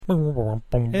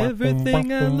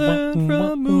Everything I learned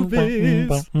from movies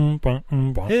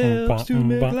helps to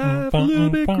make life a little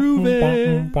bit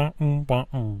groovy.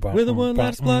 With a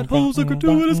one-liner plot holes and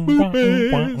gratuitous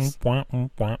movies.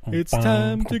 It's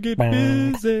time to get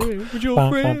busy with your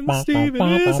friend Steve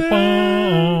and Izzy.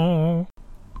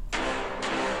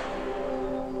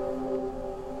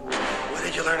 Where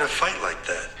did you learn to fight like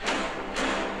that?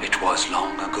 It was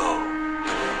long ago.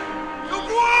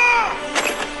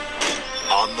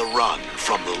 On the run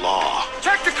from the law.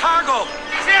 Check the cargo!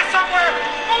 He's here somewhere!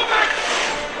 Move it!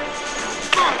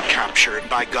 Captured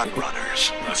by gun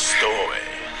runners. A stowaway.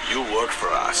 You work for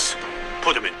us.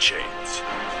 Put him in chains.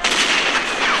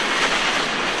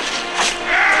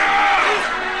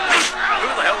 Who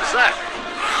the hell is that?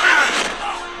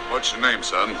 What's your name,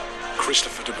 son?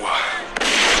 Christopher Dubois.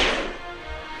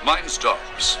 Mine's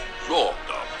Dobbs. Your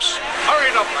Dobbs.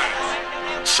 Hurry it up,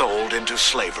 lads. Sold into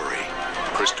slavery.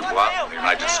 Chris Dubois, the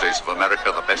United States of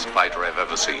America, the best fighter I've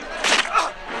ever seen.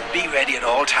 Be ready at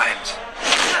all times.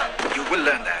 You will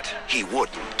learn that. He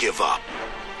wouldn't give up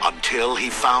until he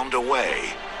found a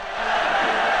way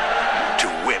to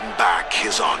win back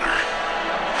his honor.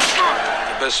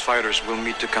 The best fighters will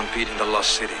meet to compete in the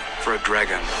Lost City for a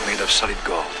dragon made of solid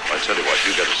gold. I tell you what,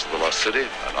 you get us to the Lost City,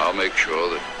 and I'll make sure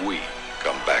that we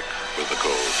come back with the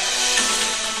gold.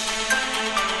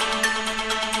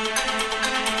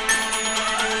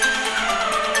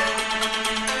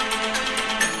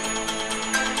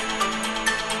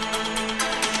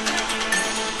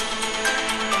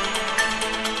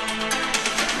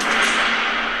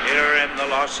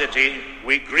 Lost City,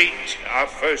 we greet our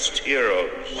first heroes.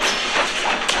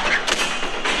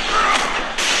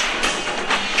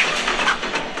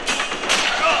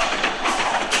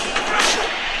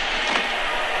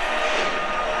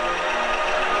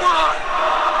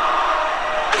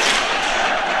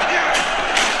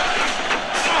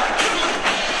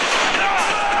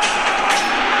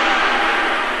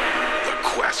 The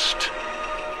Quest.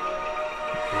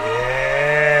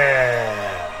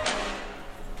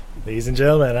 Ladies and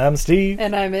gentlemen, I'm Steve.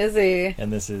 And I'm Izzy.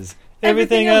 And this is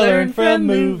Everything I Learned from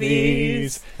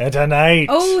Movies. And tonight,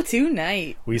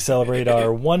 we celebrate our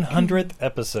 100th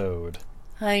episode.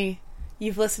 Hi.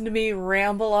 You've listened to me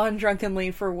ramble on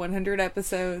drunkenly for 100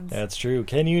 episodes. That's true.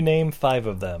 Can you name 5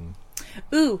 of them?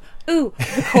 The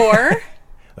Core.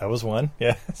 That was one,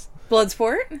 yes.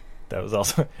 Bloodsport. That was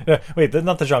also... Wait,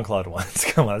 not the Jean-Claude ones.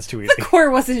 Come on, that's too easy. The Core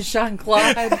wasn't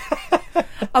Jean-Claude.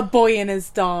 A Boy and His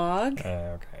Dog.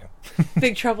 Okay.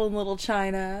 Big Trouble in Little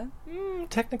China.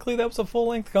 Technically, that was a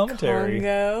full-length commentary.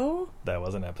 Congo. That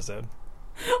was an episode.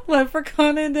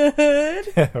 Leprechaun in the Hood.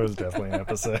 That was definitely an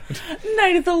episode.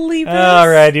 Night of the Lepus. All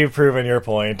right, you've proven your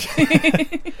point.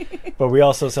 But we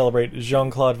also celebrate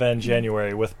Jean-Claude Van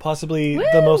January with possibly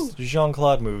the most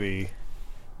Jean-Claude movie,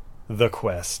 The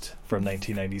Quest, from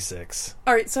 1996.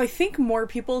 All right, so I think more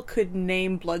people could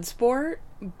name Bloodsport,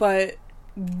 but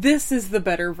this is the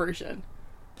better version.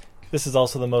 This is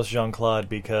also the most Jean-Claude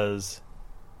because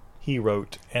he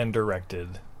wrote and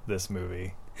directed this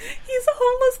movie. He's a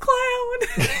homeless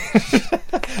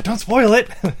clown. Don't spoil it.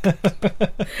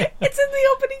 It's in the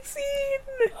opening scene.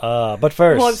 But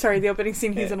first... Well, I'm sorry, the opening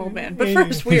scene, he's an old man. But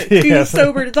first, we're too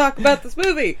sober to talk about this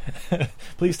movie.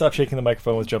 Please stop shaking the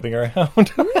microphone with jumping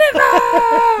around.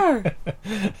 Never!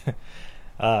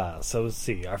 So let's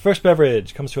see. Our first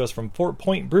beverage comes to us from Fort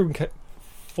Point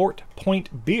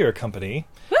Beer Company.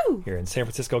 Woo! Here in San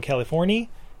Francisco, California.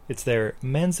 It's their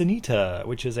Manzanita,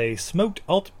 which is a smoked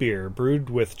alt beer brewed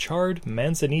with charred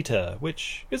manzanita,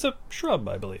 which is a shrub,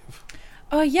 I believe.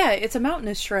 Yeah, it's a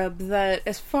mountainous shrub that,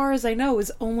 as far as I know,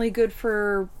 is only good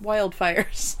for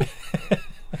wildfires.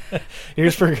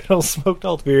 Here's for good old smoked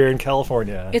alt beer in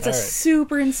California. It's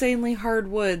super insanely hard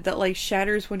wood that, like,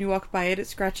 shatters when you walk by it. It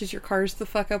scratches your cars the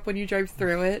fuck up when you drive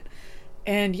through it.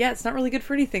 And yeah, it's not really good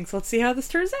for anything, so let's see how this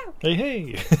turns out.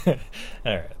 Hey.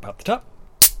 Alright, pop the top.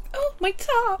 Oh, my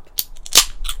top.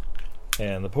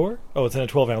 And the pour. Oh, it's in a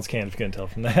 12-ounce can, if you can tell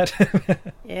from that.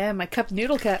 Yeah, my cup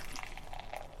noodle cup.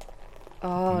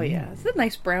 Oh, yeah. It's a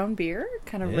nice brown beer.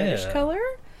 Kind of reddish color.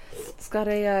 It's got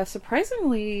a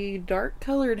surprisingly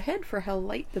dark-colored head for how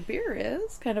light the beer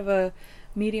is. Kind of a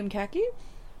medium khaki.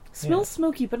 Smells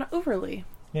smoky, but not overly.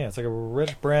 Yeah, it's like a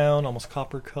reddish-brown, almost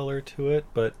copper color to it,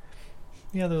 but...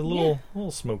 Yeah, there's a little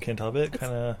smoke hint of it,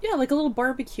 kind of. Yeah, like a little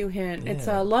barbecue hint. Yeah. It's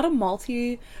a lot of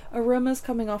malty aromas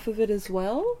coming off of it as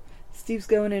well. Steve's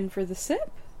going in for the sip.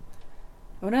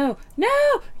 Oh no,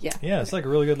 no! Yeah. Yeah, it's like a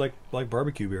really good like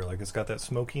barbecue beer. Like it's got that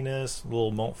smokiness, a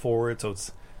little malt forward, so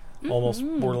it's almost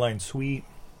borderline sweet.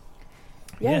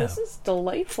 Yeah, this is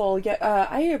delightful. Yeah,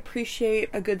 I appreciate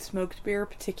a good smoked beer,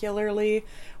 particularly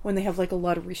when they have like a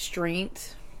lot of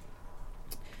restraint.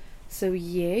 So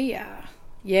yeah,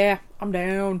 I'm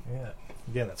down. Yeah,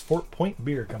 again, that's Fort Point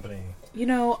Beer Company. You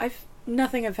know,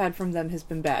 nothing I've had from them has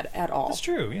been bad at all. That's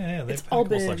true. Yeah, they've It's had all a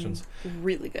couple been selections.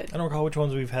 really good. I don't recall which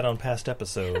ones we've had on past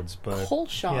episodes, but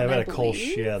Kolschan, yeah, I've had I a Kolsch.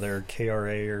 believe. Yeah, they're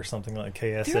KRA or something like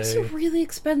KSA. They're also really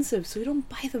expensive, so we don't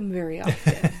buy them very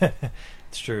often.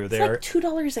 It's true. It's like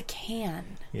 $2 a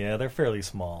can. Yeah, they're fairly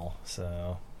small,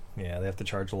 so yeah, they have to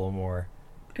charge a little more.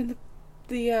 And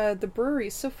the brewery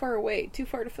is so far away, too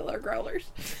far to fill our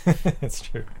growlers. It's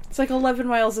true. It's like 11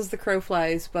 miles as the crow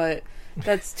flies, but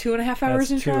that's 2.5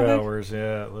 hours in That's 2 traffic. hours,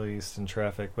 yeah, at least in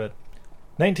traffic. But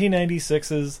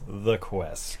 1996's The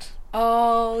Quest.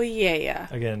 Oh, yeah.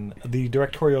 Again, the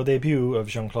directorial debut of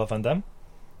Jean-Claude Van Damme.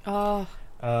 Oh,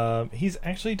 He's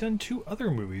actually done 2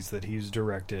 other movies that he's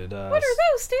directed. what are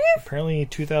those, Steve? Apparently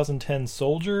 2010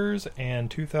 Soldiers and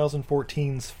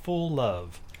 2014's Full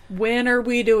Love. When are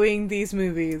we doing these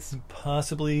movies?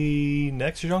 Possibly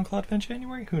next Jean-Claude Van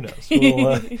January? Who knows?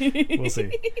 We'll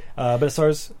see. But it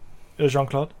stars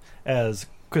Jean-Claude as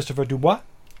Christopher Dubois.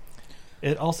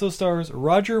 It also stars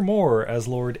Roger Moore as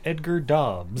Lord Edgar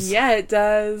Dobbs. Yeah, it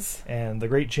does. And the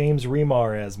great James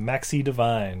Remar as Maxie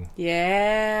Devine.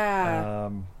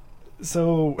 Yeah.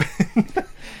 So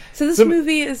this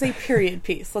movie is a period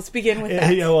piece. Let's begin with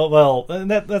that. Yeah, well,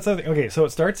 that's the thing. Okay, so it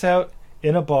starts out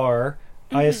in a bar.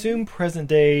 I assume present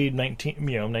day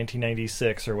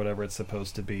 1996 or whatever it's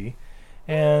supposed to be.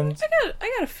 And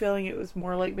I got a feeling it was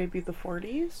more like maybe the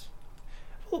 40s.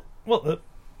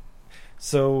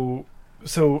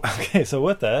 So okay, so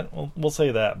with that, we'll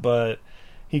say that. But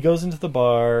he goes into the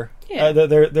bar. Yeah.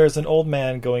 There's an old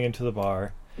man going into the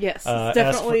bar. Yes, it's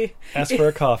definitely. Ask for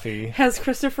a coffee. Has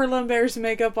Christopher Lambert's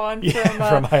makeup on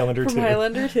from Highlander 2. From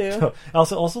Highlander 2. So,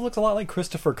 also looks a lot like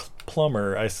Christopher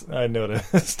Plummer, I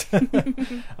noticed.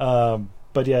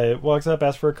 But yeah, it walks up,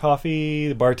 asks for a coffee.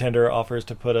 The bartender offers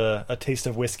to put a taste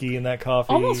of whiskey in that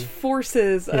coffee. Almost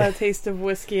forces a taste of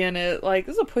whiskey in it. Like,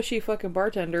 this is a pushy fucking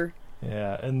bartender.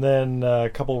 Yeah, and then a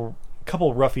couple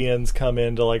ruffians come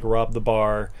in to like rob the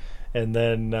bar, and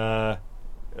then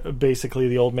basically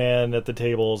the old man at the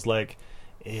table is like,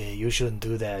 you shouldn't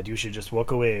do that. You should just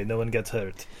walk away. No one gets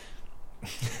hurt.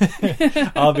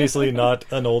 Obviously not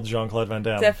an old Jean-Claude Van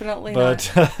Damme. Definitely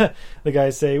not. But the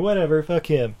guys say, whatever, fuck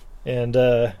him. And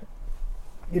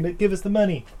give us the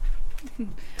money.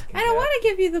 I don't want to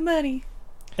give you the money.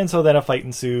 And so then a fight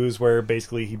ensues where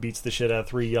basically he beats the shit out of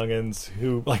 3 youngins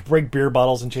who like break beer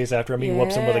bottles and chase after him. He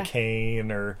whoops them with a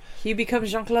cane, or he becomes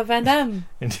Jean-Claude Van Damme.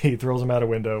 And he throws him out a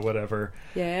window, whatever.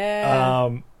 Yeah.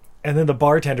 And then the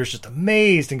bartender's just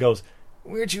amazed and goes,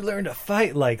 "Where'd you learn to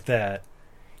fight like that?"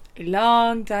 A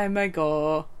long time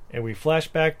ago. And we flash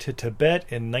back to Tibet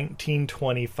in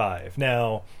 1925.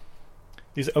 Now,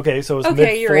 okay, so it was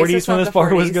mid-40s when this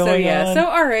bar was going on. So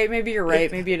all right, maybe you're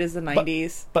right. Maybe it is the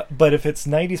 90s. But if it's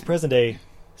 90s present day,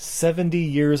 70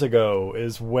 years ago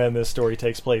is when this story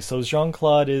takes place. So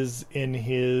Jean-Claude is in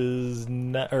his...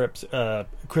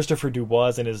 Christopher Dubois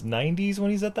is in his 90s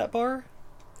when he's at that bar?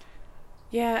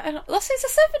 Yeah, let's say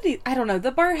it's the 70s. I don't know.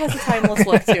 The bar has a timeless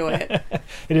look to it.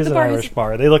 It is an Irish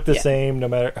bar. They look the same no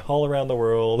matter all around the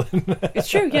world. It's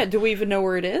true, yeah. Do we even know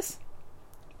where it is?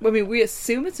 I mean, we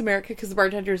assume it's America because the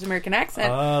bartender is American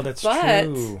accent. Ah, that's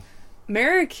true.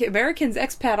 Americans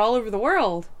expat all over the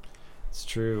world. It's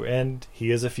true, and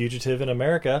he is a fugitive in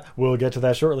America. We'll get to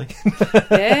that shortly.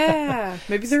 Yeah,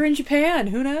 maybe they're in Japan.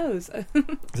 Who knows?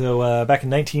 So back in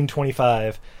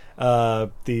 1925,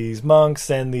 these monks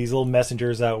send these little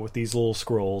messengers out with these little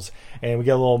scrolls, and we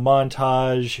get a little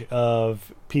montage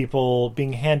of people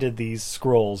being handed these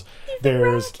scrolls.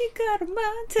 There's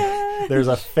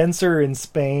a fencer in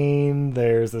Spain.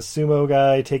 There's a sumo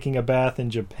guy taking a bath in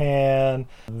Japan.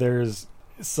 There's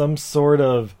some sort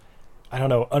of, I don't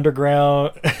know,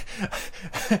 underground.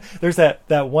 There's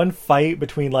that one fight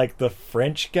between like the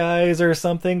French guys or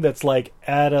something that's like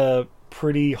at a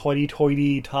pretty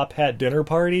hoity-toity top hat dinner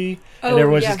party, and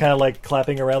everyone's just kind of like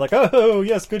clapping around like, oh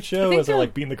yes, good show, as they're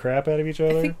like beating the crap out of each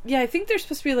other. I think they're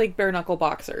supposed to be like bare knuckle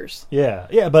boxers.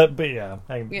 But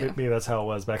maybe that's how it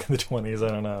was back in the 20s. I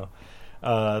don't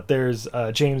know. There's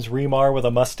James Remar with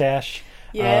a mustache.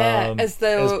 As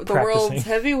the world's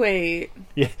heavyweight.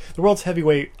 Yeah, the world's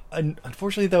heavyweight.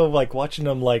 Unfortunately, though, like watching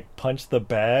him like punch the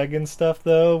bag and stuff,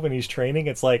 though, when he's training,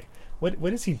 it's like,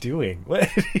 what is he doing?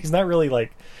 He's not really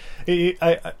like.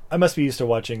 I must be used to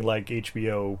watching like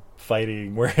HBO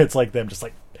fighting, where it's like them just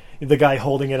like the guy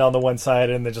holding it on the one side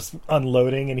and then just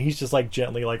unloading, and he's just like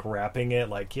gently like wrapping it,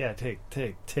 like, yeah,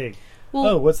 take.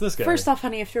 Well, what's this guy? First off,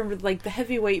 honey, you have to remember, like, the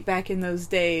heavyweight back in those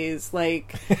days,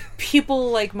 like,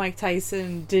 people like Mike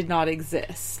Tyson did not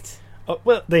exist. Oh,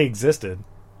 well, they existed.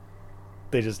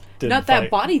 They just didn't Not fight.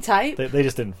 that body type. They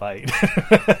just didn't fight.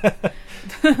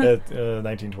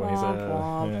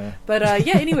 1920s. Yeah. But,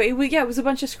 anyway, it was a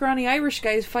bunch of scrawny Irish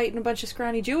guys fighting a bunch of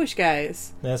scrawny Jewish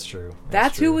guys. That's true.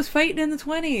 That's true. who was fighting in the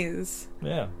 20s.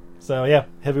 Yeah. So, yeah,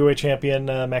 heavyweight champion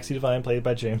Maxie Devine, played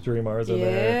by James Marzo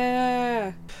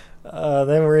there.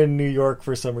 Then we're in New York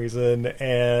for some reason,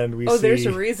 and we see... there's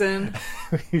a reason.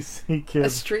 We see kids... A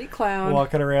street clown.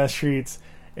 Walking around streets,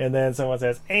 and then someone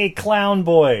says, "Hey, clown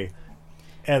boy!"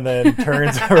 And then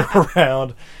turns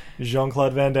around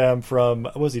Jean-Claude Van Damme from...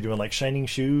 What was he doing, like Shining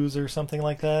Shoes or something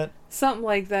like that? Something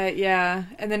like that, yeah.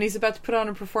 And then he's about to put on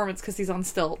a performance because he's on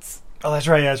stilts. Oh, that's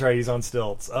right, he's on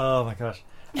stilts. Oh, my gosh.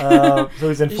 So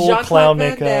he's in full clown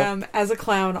makeup. Jean-Claude Van Damme as a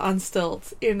clown on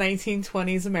stilts in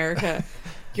 1920s America.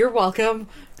 You're welcome.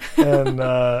 And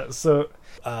so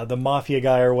the mafia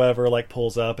guy or whatever like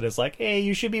pulls up and it's like, "Hey,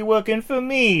 you should be working for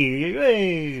me.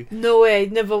 Hey." "No way,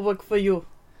 I'd never work for you."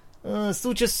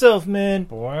 "Suit yourself, man."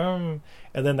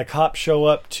 And then the cops show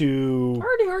up to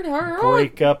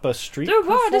break up a street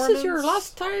performance. This is your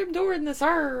last time doing this,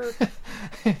 sir.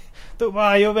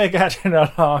 You may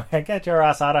get your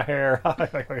ass out of here.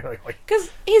 Because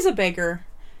he's a beggar.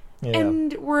 Yeah.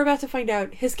 And we're about to find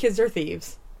out his kids are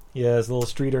thieves. Yeah, his little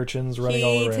street urchins running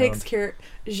all around. He takes care...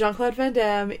 Jean-Claude Van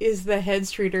Damme is the head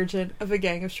street urchin of a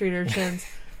gang of street urchins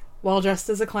while dressed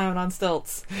as a clown on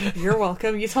stilts. You're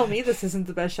welcome. You told me this isn't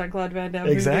the best Jean-Claude Van Damme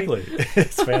movie. Exactly.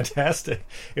 It's fantastic.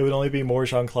 It would only be more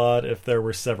Jean-Claude if there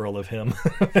were several of him.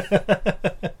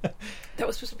 That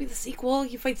was supposed to be the sequel.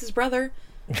 He fights his brother.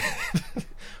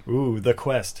 Ooh, the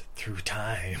quest through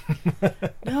time.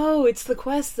 No, it's the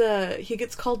quest. He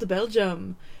gets called to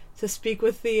Belgium to speak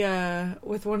with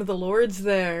with one of the lords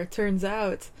there. Turns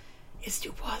out it's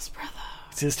Dubois' brother.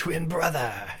 It's his twin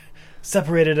brother,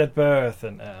 separated at birth,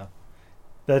 and that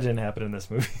didn't happen in this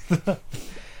movie.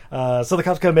 So the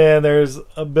cops come in. There's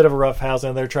a bit of a rough house,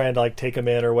 and they're trying to like take him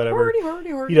in or whatever.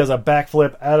 He does a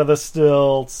backflip out of the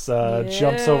stilts,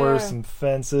 jumps over some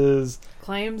fences,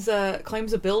 climbs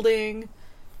a building,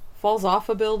 falls off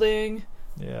a building.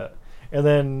 Yeah, and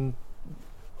then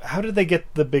how did they get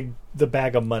the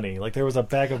bag of money? Like there was a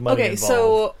bag of money involved.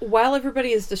 So while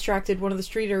everybody is distracted, one of the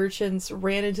street urchins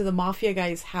ran into the mafia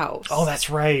guy's house. Oh, that's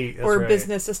right.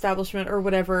 Business establishment or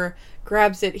whatever,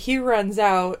 grabs it. He runs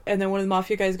out, and then one of the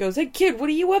mafia guys goes, "Hey kid, what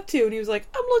are you up to?" And he was like,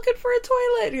 "I'm looking for a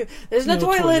toilet." Goes, "There's no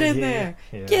toilet in there.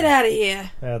 Yeah. Get out of here."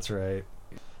 That's right.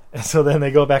 And so then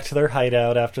they go back to their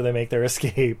hideout after they make their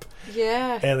escape.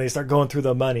 Yeah. And they start going through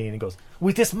the money, and he goes,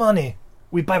 "With this money,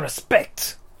 we buy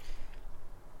respect."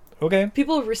 Okay.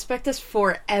 People respect us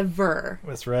forever.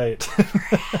 That's right.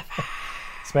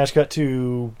 Smash cut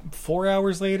to 4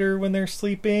 hours later when they're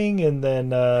sleeping, and then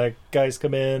guys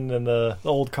come in the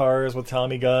old cars with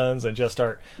Tommy guns and just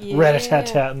start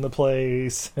rat-a-tat-tatting the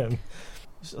place. And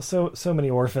so many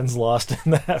orphans lost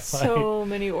in that fight. So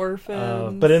many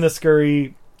orphans. But in the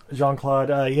scurry,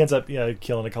 Jean-Claude, he ends up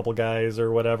killing a couple guys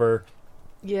or whatever.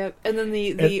 Yep, and then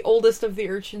the oldest of the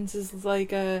urchins is like,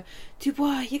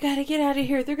 "Dubois, you gotta get out of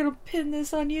here. They're gonna pin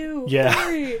this on you." Yeah.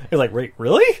 Hurry. He's like, "Wait,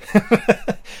 really?"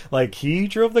 Like, he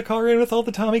drove the car in with all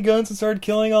the Tommy guns and started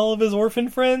killing all of his orphan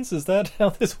friends? Is that how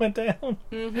this went down?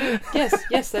 Mm-hmm.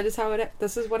 Yes, that is how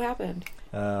this is what happened.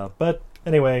 But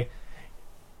anyway,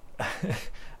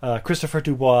 Christopher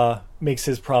Dubois makes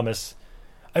his promise.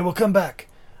 "I will come back.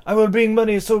 I will bring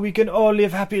money so we can all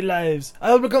live happy lives.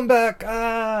 I will come back."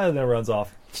 And then runs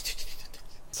off.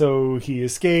 So he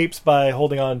escapes by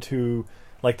holding on to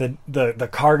like the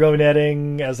cargo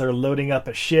netting as they're loading up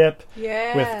a ship.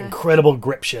 Yeah. With incredible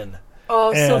gription.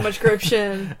 Oh, so much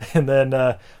gription. And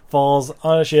then falls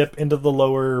on a ship into the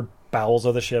lower bowels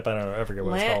of the ship. I don't know. I forget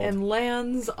what it's called. And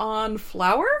lands on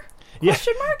flour? Yeah,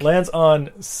 Question mark? lands on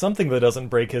something that doesn't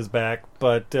break his back,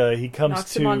 but he comes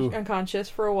knocks to him unconscious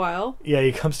for a while. Yeah,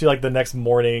 he comes to like the next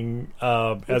morning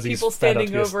as he's people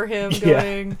standing over him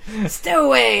going, "Stow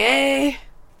away, eh?"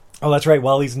 Oh, that's right.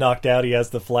 While he's knocked out, he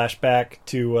has the flashback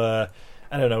to I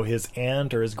don't know, his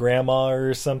aunt or his grandma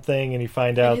or something, and you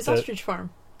find out his ostrich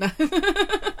farm. No,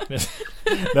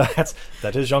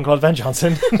 that is Jean-Claude Van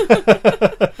Johnson.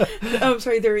 I'm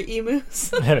sorry, there are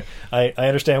emus. I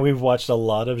understand we've watched a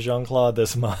lot of Jean-Claude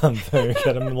this month. I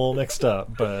get him a little mixed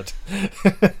up, but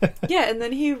yeah, and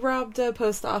then he robbed a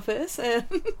post office, and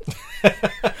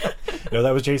no,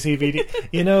 that was JCVD.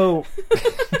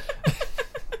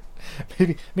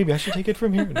 Maybe I should take it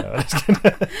from here. No, I'm just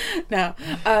kidding. No.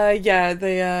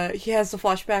 He has the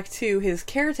flashback to his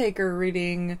caretaker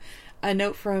reading a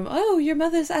note from, oh, your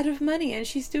mother's out of money and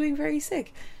she's being very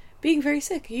sick.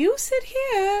 You sit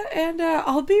here and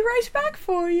I'll be right back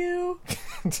for you.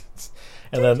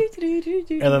 and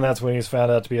then that's when he's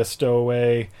found out to be a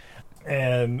stowaway.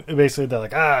 And basically they're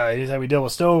like, here's how we deal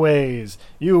with stowaways.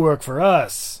 You work for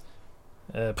us.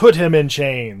 Put him in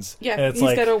chains. Yeah, and it's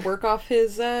he's got to work off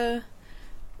his one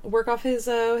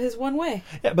way.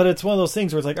 Yeah, but it's one of those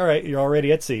things where it's like, all right, you're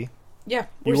already at sea. Yeah,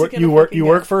 you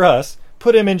work for us.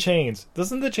 Put him in chains.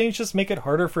 Doesn't the chains just make it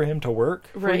harder for him to work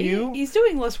for you? He's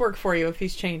doing less work for you if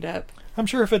he's chained up. I'm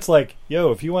sure if it's like,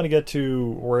 if you want to get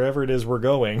to wherever it is we're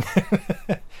going,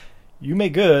 you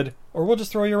make good, or we'll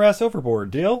just throw your ass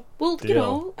overboard. Deal? Well,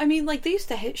 deal. I mean, like, they used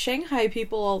to hit Shanghai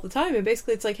people all the time, and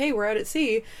basically it's like, hey, we're out at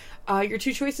sea. Your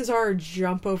two choices are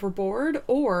jump overboard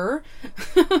or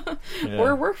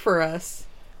work for us.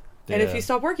 Yeah. And if you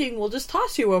stop working, we'll just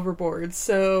toss you overboard.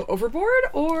 So, overboard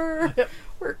or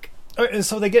work. And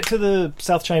so they get to the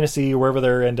South China Sea, wherever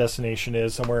their end destination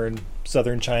is, somewhere in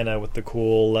southern China with the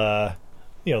cool,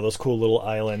 those cool little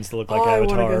islands that look like Avatar I want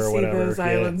to go or whatever. See those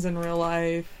islands in real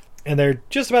life. And they're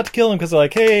just about to kill him because they're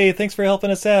like, hey, thanks for helping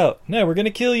us out. No, we're going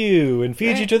to kill you and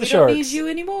feed you to the sharks. We don't need you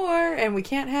anymore, and we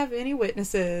can't have any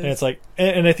witnesses. And it's like,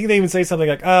 and I think they even say something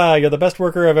like, you're the best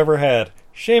worker I've ever had.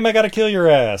 Shame I got to kill your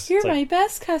ass. You're my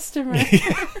best customer.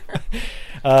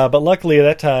 But luckily at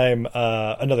that time,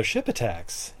 another ship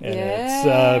attacks. And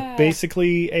it's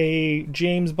basically a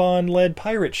James Bond-led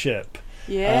pirate ship.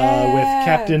 Yeah. With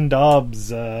Captain Dobbs,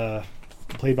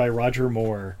 played by Roger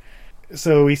Moore.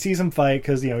 So he sees him fight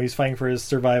because, he's fighting for his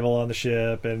survival on the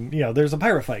ship. And, there's a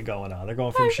pirate fight going on. They're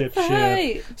going from ship to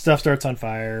ship. Stuff starts on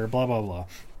fire, blah, blah, blah.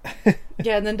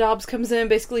 Yeah, and then Dobbs comes in,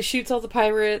 basically shoots all the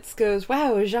pirates, goes,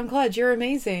 wow, Jean-Claude, you're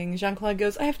amazing. Jean-Claude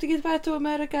goes, I have to get back to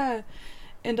America.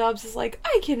 And Dobbs is like,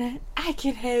 I can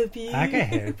help you. I can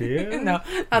help you. No,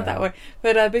 not that way.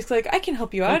 But basically, like, I can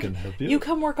help you out. I can help you. You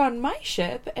come work on my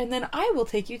ship, and then I will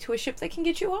take you to a ship that can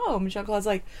get you home. Jean-Claude's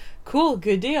like, cool,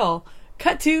 good deal.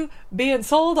 Cut to being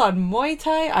sold on Muay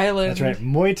Thai Island. That's right,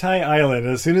 Muay Thai Island.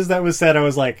 As soon as that was said, I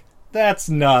was like, that's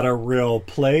not a real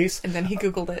place. And then he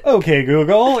Googled it. Okay,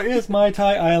 Google, is Muay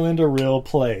Thai Island a real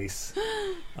place?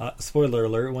 Spoiler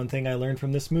alert, one thing I learned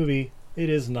from this movie, it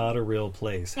is not a real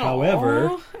place. Aww,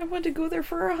 However, I wanted to go there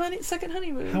for a second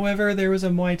honeymoon. However, there was a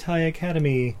Muay Thai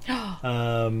Academy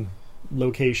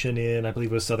location in, I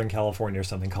believe it was Southern California or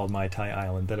something, called Muay Thai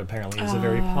Island that apparently is a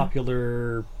very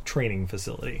popular training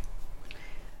facility.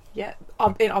 Yeah,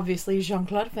 and obviously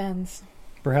Jean-Claude fans.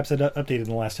 Perhaps it updated in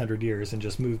the last 100 years and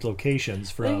just moved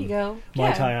locations from there you go.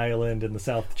 Muay Thai Island in the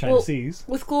South China Seas.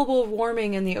 With global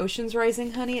warming and the oceans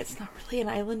rising, honey, it's not really an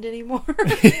island anymore.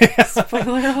 Yeah.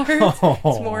 Spoiler alert.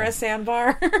 It's more a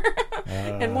sandbar.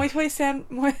 And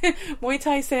Muay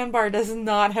Thai sandbar does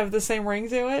not have the same ring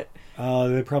to it.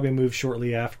 They probably moved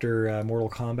shortly after Mortal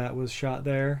Kombat was shot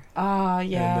there.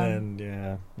 Yeah. And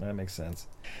then, that makes sense.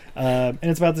 And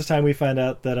it's about this time we find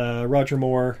out that Roger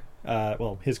Moore,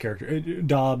 his character,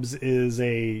 Dobbs, is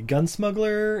a gun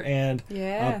smuggler and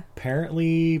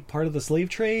apparently part of the slave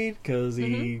trade because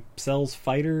he sells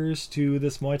fighters to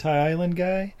this Muay Thai Island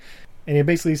guy. And he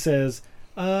basically says,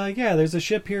 there's a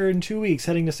ship here in 2 weeks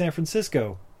heading to San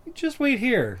Francisco. Just wait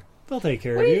here. They'll take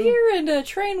care of you. Wait here and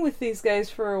train with these guys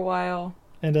for a while.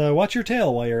 And watch your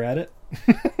tail while you're at it.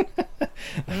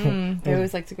 They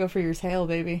always like to go for your tail,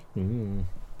 baby.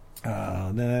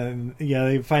 Then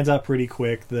he finds out pretty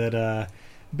quick that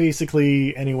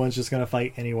basically anyone's just gonna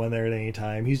fight anyone there at any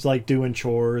time. He's like doing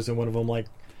chores, and one of them like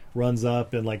runs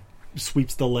up and like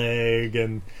sweeps the leg,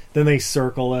 and then they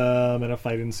circle him, and a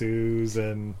fight ensues.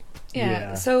 And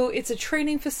so it's a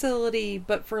training facility,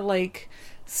 but for like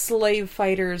slave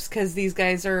fighters, because these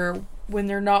guys are, when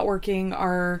they're not working,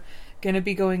 are going to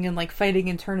be going and like fighting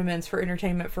in tournaments for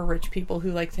entertainment for rich people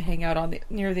who like to hang out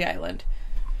near the island.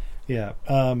 Yeah,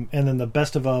 and then the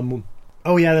best of them...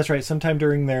 Oh, yeah, that's right. Sometime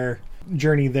during their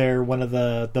journey there, one of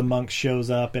the monks shows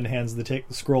up and hands the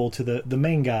scroll to the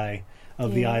main guy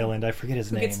of the island. I forget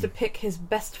his name. Who gets to pick his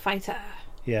best fighter.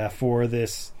 Yeah, for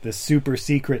this super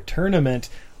secret tournament.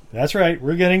 That's right,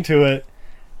 we're getting to it.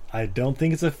 I don't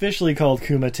think it's officially called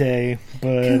Kumite,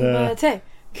 but...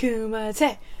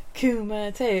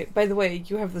 Kumite. By the way,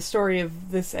 you have the story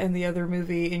of this and the other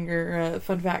movie in your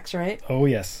fun facts, right? Oh,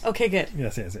 yes. Okay, good.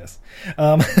 Yes. So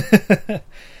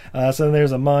then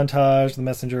there's a montage, the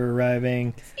messenger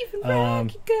arriving. Even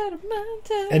Rocky got a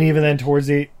montage. And even then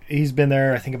towards he's been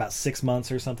there, I think, about 6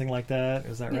 months or something like that.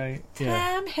 Is that right?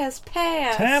 Time has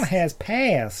passed. Time has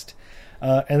passed.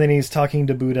 And then he's talking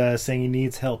to Buddha, saying he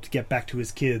needs help to get back to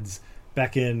his kids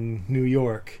back in New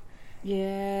York.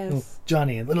 Yes. Little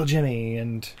Johnny and little Jimmy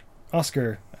and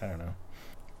Oscar. I don't know.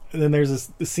 then there's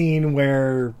this scene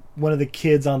where one of the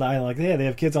kids on the island, like, yeah, they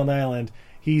have kids on the island.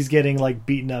 He's getting like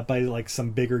beaten up by like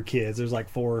some bigger kids. There's like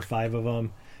 4 or 5 of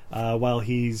them. While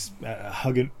he's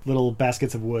hugging little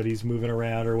baskets of wood, he's moving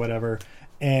around or whatever.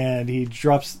 And he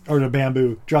drops the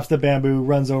bamboo,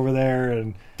 runs over there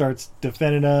and starts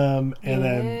defending them. And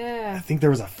then I think there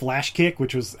was a flash kick,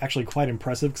 which was actually quite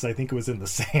impressive because I think it was in the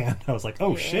sand. I was like,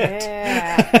 oh shit.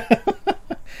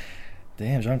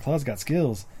 Damn, Jean-Claude's got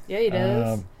skills. Yeah, he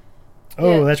does.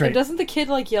 That's right. And doesn't the kid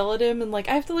like yell at him and like,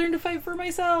 I have to learn to fight for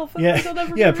myself? Yeah, I'll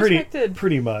never be respected.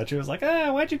 pretty much. It was like,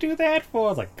 why'd you do that for? I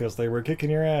was like, because they were kicking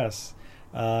your ass.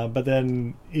 But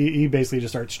then he basically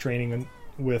just starts training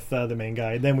with the main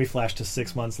guy. Then we flash to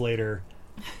 6 months later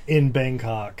in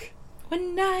Bangkok.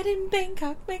 One night in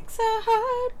Bangkok makes a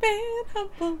heart man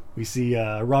humble. We see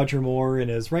Roger Moore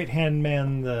and his right-hand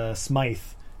man, Smythe.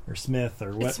 Or Smith,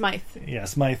 or what? It's Smythe. Yeah,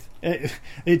 Smythe.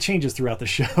 It changes throughout the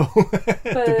show,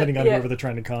 depending on whoever they're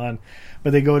trying to con.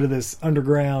 But they go to this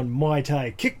underground Muay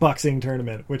Thai kickboxing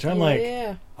tournament, which I'm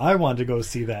I want to go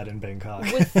see that in Bangkok.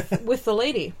 with the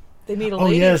lady. They meet a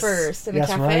lady first in a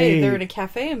cafe. Right. They're in a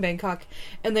cafe in Bangkok,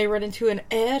 and they run into an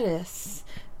heiress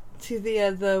to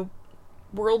the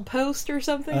World Post or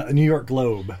something? New York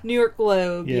Globe. New York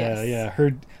Globe, yes. Yeah.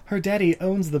 Her daddy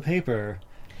owns the paper.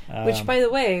 Which, by the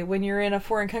way, when you're in a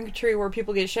foreign country where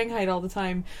people get shanghaied all the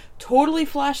time, totally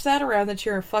flash that around that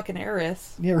you're a fucking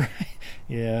heiress. Yeah, right.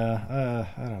 Yeah,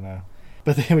 I don't know.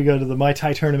 But then we go to the Muay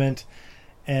Thai tournament,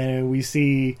 and we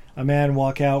see a man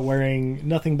walk out wearing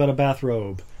nothing but a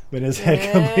bathrobe, with his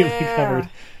head completely covered.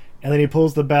 And then he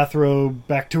pulls the bathrobe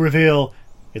back to reveal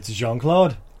it's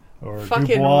Jean-Claude. Or fucking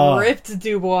Dubois. ripped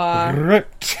Dubois.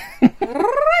 Ripped.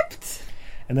 Ripped!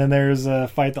 And then there's a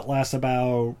fight that lasts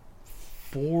about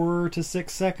 4 to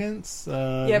 6 seconds.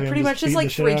 Pretty much just like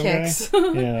 3 kicks.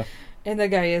 Yeah. And the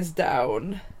guy is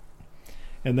down.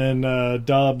 And then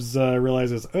Dobbs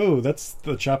realizes, that's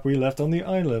the chap we left on the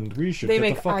island. We should get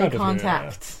the fuck out of here. They make eye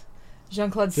contact.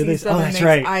 Jean-Claude sees them and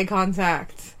makes eye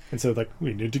contact. And so,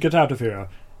 we need to get out of here.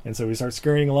 And so we start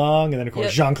scurrying along, and then, of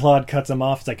course, Jean-Claude cuts him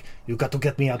off. It's like, you got to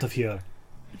get me out of here.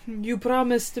 You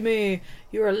promised me.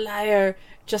 You're a liar.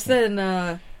 Just then,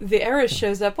 the heiress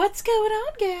shows up. What's going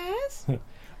on, guys?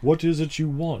 What is it you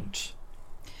want?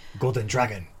 Golden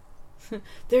Dragon.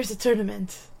 There's a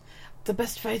tournament. The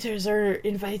best fighters are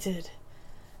invited.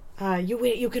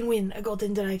 You can win a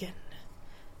Golden Dragon.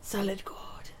 Solid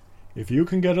gold. If you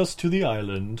can get us to the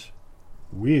island,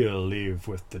 we'll leave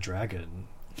with the dragon.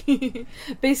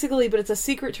 Basically, but it's a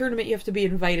secret tournament you have to be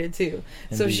invited to. Indeed.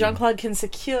 So Jean-Claude can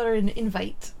secure an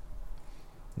invite.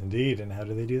 Indeed, and how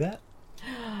do they do that?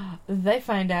 They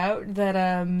find out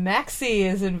that Maxie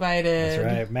is invited. That's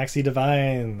right, Maxie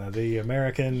Devine, the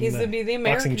American He's to be the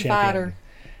boxing American champion.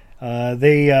 fighter.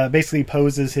 They basically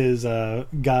pose as his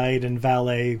guide and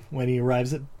valet when he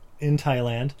arrives in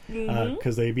Thailand,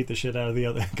 because they beat the shit out of the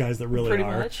other guys that really Pretty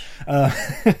are. much.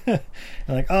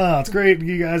 Like, it's great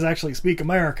you guys actually speak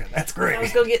American. That's great. I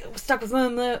was going to get stuck with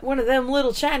one of them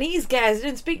little Chinese guys that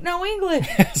didn't speak no English.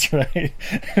 That's right.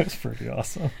 It's pretty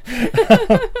awesome.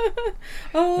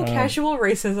 Casual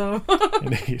racism.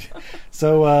 Indeed.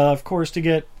 So, of course, to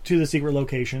get to the secret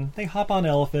location, they hop on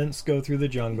elephants, go through the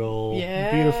jungle.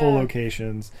 Yeah. Beautiful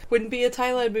locations. Wouldn't be a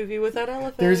Thailand movie without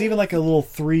elephants. There's even like a little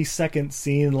 3-second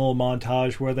scene, a little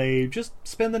montage where they just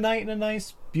spend the night in a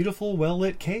nice, beautiful,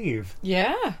 well-lit cave.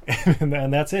 Yeah.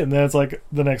 and that's it. And then it's like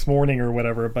the next morning or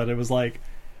whatever, but it was like,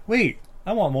 wait,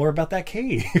 I want more about that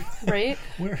cave. Right?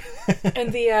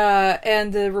 And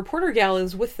the reporter gal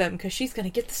is with them because she's going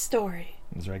to get the story.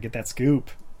 That's right, get that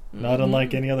scoop. Not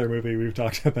unlike any other movie we've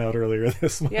talked about earlier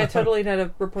this month. Yeah, totally not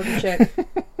a reporter chick.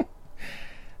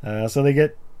 So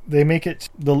they make it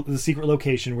the secret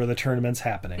location where the tournament's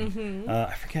happening.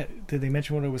 I forget, did they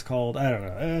mention what it was called? I don't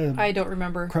know. I don't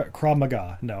remember. Krav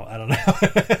Maga. No, I don't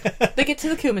know. They get to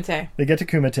the Kumite. They get to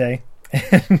Kumite,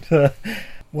 and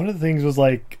one of the things was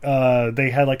like they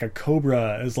had like a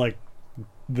cobra as like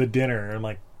the dinner. I'm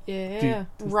like, yeah,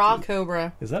 raw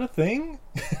cobra. Is that a thing?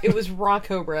 It was raw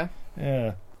cobra.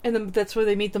 Yeah. And then that's where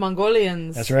they meet the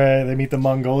Mongolians. That's right. They meet the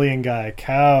Mongolian guy,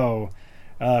 Cow,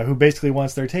 who basically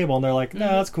wants their table. And they're like,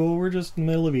 no, it's cool. We're just in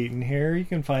the middle of eating here. You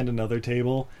can find another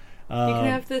table. You can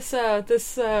have this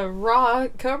raw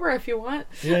cobra if you want.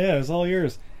 Yeah, it's all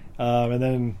yours. And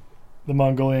then the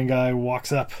Mongolian guy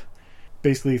walks up,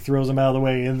 basically throws him out of the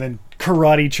way, and then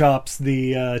karate chops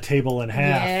the table in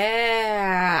half.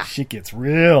 Yeah. Shit gets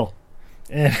real.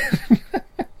 And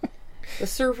the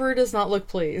server does not look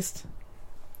pleased.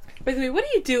 By the way, what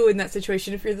do you do in that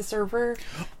situation if you're the server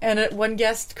and one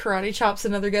guest karate chops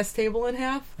another guest table in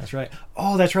half? That's right.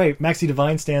 Oh, that's right. Maxie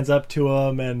Divine stands up to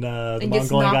him, and the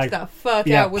gets Mongolian knocked guy the fuck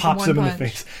out with pops one him in punch. the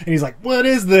face, and he's like, "What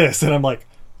is this?" And I'm like,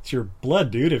 "It's your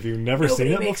blood, dude. Have you never seen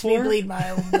it makes before?" me bleed my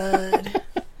own blood.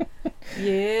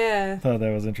 Yeah. Thought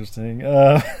that was interesting.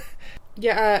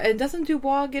 Yeah, and doesn't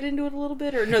Dubois get into it a little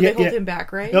bit? Or no, they hold him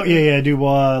back, right? Oh, yeah.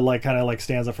 Dubois kind of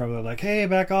stands up from him like, "Hey,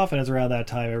 back off!" And it's around that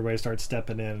time everybody starts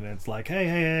stepping in, and it's like,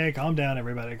 "Hey, calm down,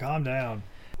 everybody, calm down."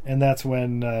 And that's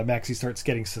when Maxie starts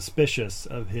getting suspicious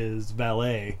of his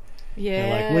valet. Yeah.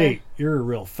 They're like, "Wait, you're a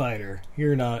real fighter.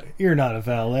 You're not a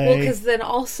valet." Well, because then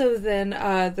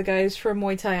the guys from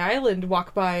Muay Thai Island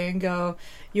walk by and go,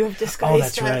 "You have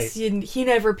disgraced us. right. He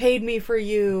never paid me for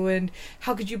you, and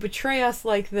how could you betray us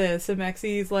like this?" And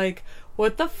Maxie's like,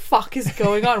 "What the fuck is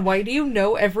going on? Why do you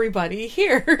know everybody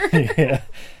here?"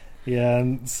 yeah,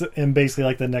 and basically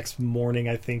like the next morning,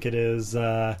 I think it is.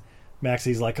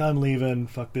 Maxie's like, "I'm leaving.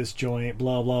 Fuck this joint.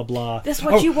 Blah blah blah." That's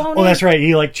what you wanted. Oh, that's right.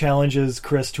 He challenges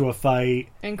Chris to a fight.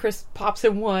 And Chris pops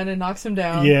him one and knocks him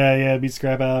down. Yeah, beats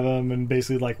crap out of him, and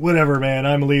basically whatever, man,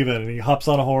 I'm leaving. And he hops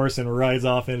on a horse and rides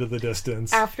off into the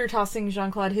distance. After tossing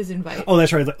Jean-Claude his invite. Oh,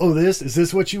 that's right. He's like, "Oh, is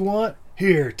this what you want?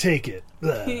 Here, take it.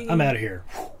 Ugh, I'm out of here."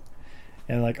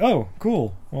 And oh,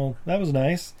 cool. Well, that was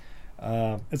nice.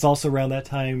 It's also around that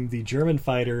time the German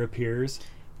fighter appears.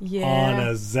 Yeah. On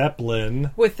a Zeppelin.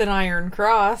 With an Iron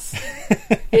Cross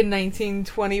in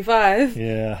 1925.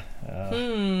 Yeah.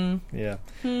 Yeah.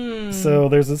 So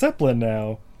there's a Zeppelin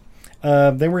now.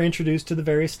 They were introduced to the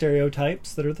various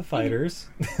stereotypes that are the fighters.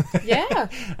 Yeah.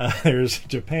 There's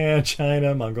Japan,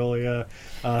 China, Mongolia,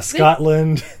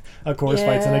 Scotland, of course,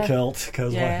 fights in a kilt.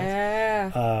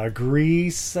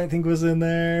 Greece, I think, was in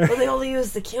there. Well, they only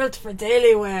used the kilt for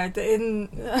daily wear.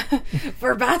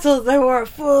 For battle, they wore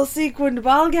full sequined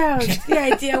ball gowns. The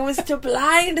idea was to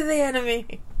blind the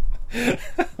enemy.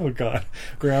 Oh, God.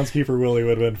 Groundskeeper Willie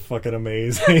would have been fucking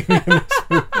amazing.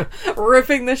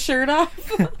 Ripping the shirt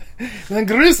off. Then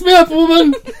grease me up,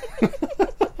 woman!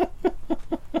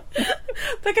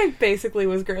 That guy basically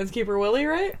was Groundskeeper Willie,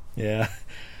 right? Yeah.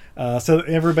 So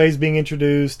everybody's being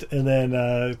introduced, and then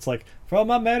it's like,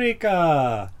 "From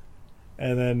America!"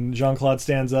 And then Jean-Claude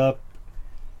stands up.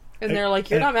 And they're like,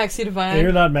 "You're not Maxie Divine."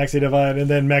 You're not Maxie Divine. And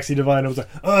then Maxie Divine was like,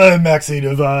 "I'm Maxie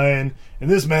Divine,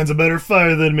 and this man's a better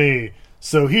fighter than me,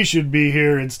 so he should be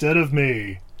here instead of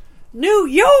me." New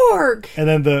York! And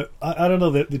then I don't know,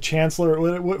 the Chancellor,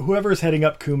 whoever's heading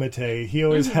up Kumite, he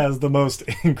always has the most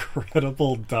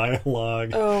incredible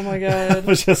dialogue. Oh my God. It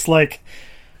was just like,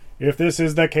 "If this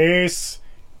is the case,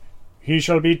 he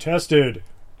shall be tested.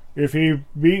 If he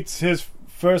beats his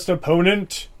first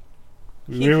opponent,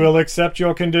 we will accept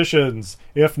your conditions.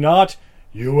 If not,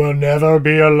 you will never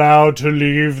be allowed to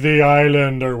leave the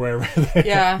island," or wherever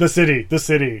the city.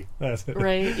 That's it.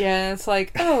 Right, yeah. It's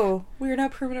like, "Oh, we're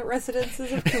not permanent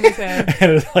residences of Kumite."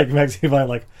 And it's like Maxie Divine,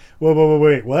 whoa,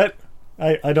 wait, what?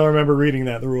 I don't remember reading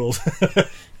that, the rules.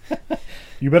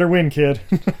 You better win, kid.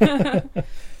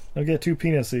 Don't get too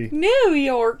penisy. New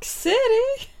York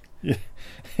City! Yeah.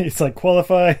 It's like,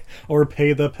 qualify or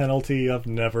pay the penalty of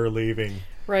never leaving.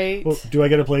 Right. Well, do I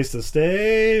get a place to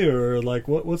stay, or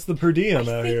what's the per diem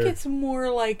out here? I think it's more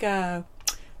like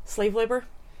slave labor.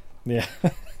 Yeah.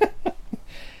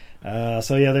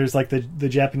 So yeah, there's the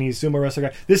Japanese sumo wrestler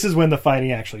guy. This is when the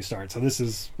fighting actually starts. So this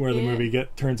is where the movie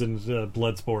turns into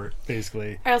blood sport,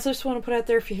 basically. I also just want to put out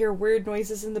there, if you hear weird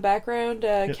noises in the background,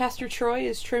 Castor Troy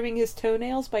is trimming his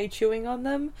toenails by chewing on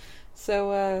them.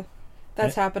 So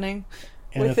that's happening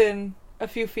within a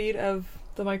few feet of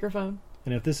the microphone.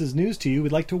 And if this is news to you,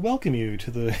 we'd like to welcome you to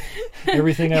the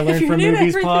Everything I Learned from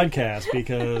Movies podcast,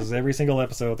 because every single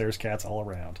episode there's cats all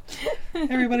around.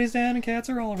 Everybody's down and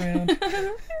cats are all around. Everybody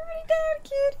down,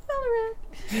 cats all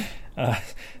around.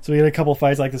 So we had a couple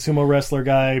fights, like the sumo wrestler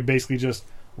guy basically just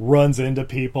runs into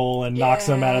people and knocks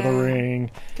them out of the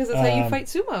ring. Because that's how you fight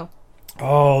sumo.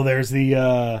 Oh, there's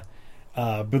the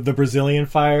Brazilian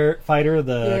fighter,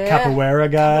 the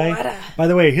capoeira guy. Capoeira. By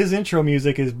the way, his intro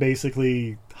music is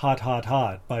basically Hot, Hot,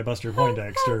 Hot by Buster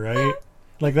Poindexter, right?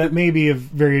 That may be a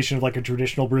variation of a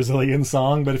traditional Brazilian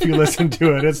song, but if you listen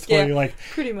to it, it's totally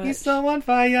pretty much. Me so on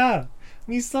fire,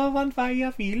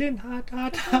 feeling hot,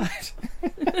 hot, hot.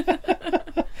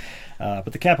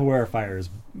 But the capoeira fighter is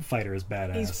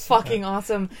badass. He's fucking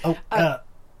awesome.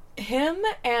 Him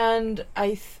and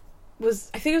I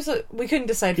think it was we couldn't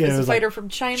decide if it was a fighter from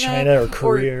China or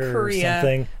Korea or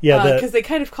something. Yeah, because they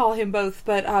kind of call him both,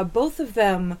 but both of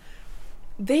them,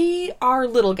 they are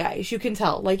little guys. You can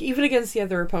tell, even against the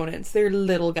other opponents, they're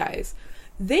little guys.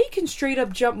 they can straight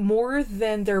up jump more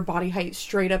than their body height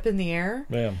straight up in the air.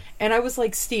 Damn. And I was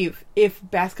like, Steve, if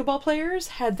basketball players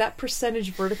had that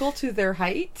percentage vertical to their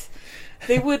height,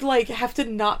 they would like have to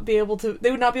not be able to.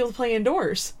 They would not be able to play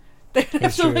indoors. They'd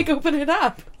have to like open it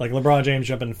up. Like LeBron James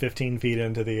jumping 15 feet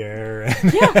into the air.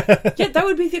 Yeah, that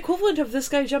would be the equivalent of this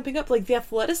guy jumping up. Like the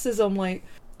athleticism, like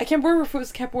I can't remember if it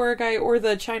was Capoeira guy or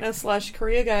the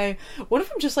China/Korea guy. One of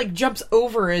them just like jumps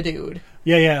over a dude.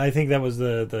 Yeah, I think that was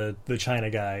the China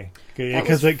guy.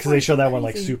 Because they show that one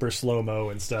like super slow-mo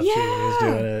and stuff too when he was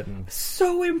doing it. And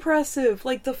so impressive.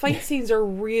 Like the fight scenes are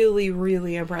really,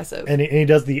 really impressive. And he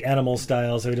does the animal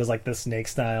style, so he does like the snake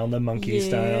style and the monkey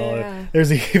style.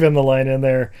 There's even the line in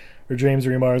there where James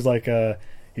Remar's like,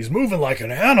 he's moving like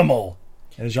an animal.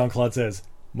 And Jean-Claude says,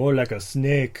 more like a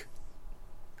snake.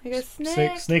 Like a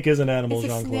snake. Snake is an animal,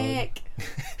 it's Jean-Claude. Snake.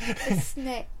 A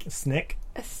snake. A snake?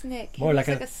 A snake. More like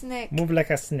a snake. Move like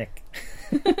a snake.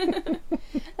 Like a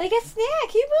snack.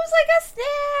 He moves like a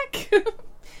snack.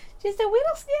 Just a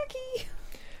little snacky.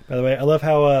 By the way, I love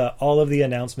how all of the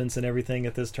announcements and everything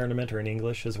at this tournament are in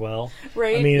English as well.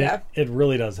 Right. I mean, it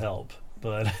really does help.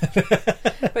 But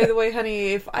by the way,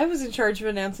 honey, if I was in charge of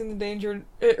announcing the danger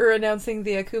or announcing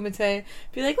the Kumite,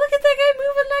 be like, look at that guy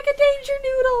moving like a danger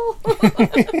noodle.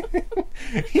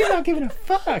 He's not giving a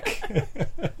fuck.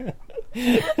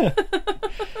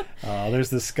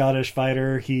 There's this Scottish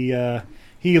fighter. He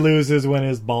loses when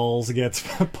his balls gets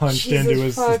punched into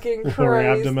his lower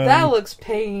abdomen. That looks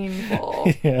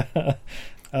painful. Yeah.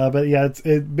 But yeah,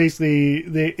 it basically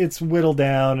it's whittled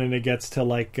down, and it gets to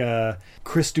like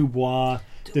Chris Dubois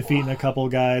defeating a couple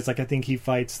guys. Like I think he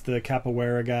fights the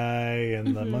capoeira guy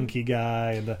and the monkey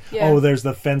guy, and there's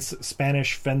the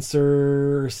Spanish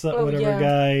fencer or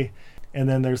guy, and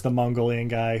then there's the Mongolian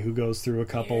guy who goes through a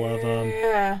couple of them.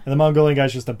 Yeah, and the Mongolian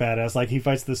guy's just a badass. Like he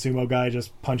fights the sumo guy,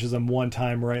 just punches him one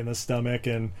time right in the stomach,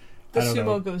 and the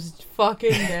sumo goes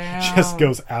fucking down. Just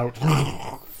goes out.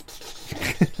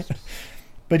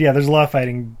 But yeah, there's a lot of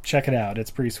fighting. Check it out. It's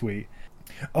pretty sweet.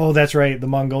 Oh, that's right. The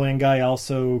Mongolian guy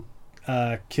also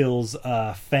kills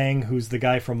Fang, who's the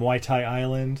guy from Waitai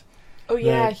Island. Oh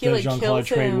yeah, he like Jean-Claude kills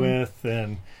trade him with,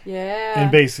 and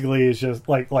basically is just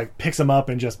like picks him up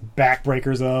and just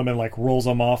backbreakers him and like rolls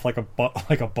him off like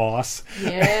a boss.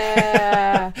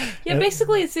 Yeah, yeah.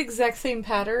 Basically, it's the exact same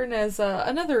pattern as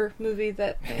another movie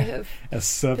that they have. As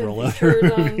several other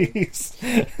movies.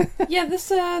 Yeah,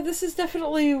 this is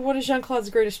definitely one of Jean-Claude's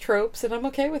greatest tropes, and I'm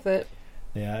okay with it.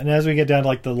 Yeah, and as we get down to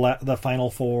like the final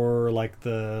four, I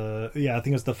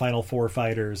think it's the final four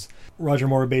fighters. Roger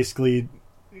Moore basically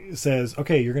says,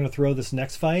 "Okay, you're going to throw this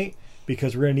next fight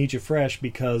because we're going to need you fresh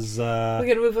because we're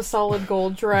going to move a solid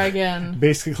gold dragon.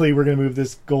 Basically, we're going to move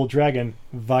this gold dragon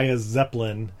via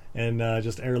Zeppelin and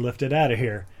just airlift it out of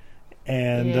here."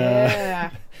 And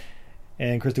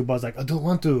and Chris Dubois like, "I don't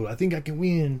want to. I think I can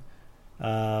win."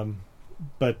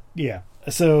 But yeah,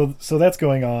 so that's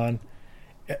going on.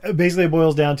 Basically, it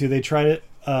boils down to they try to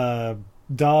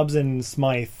Dobbs and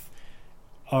Smythe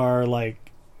are like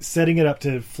setting it up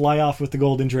to fly off with the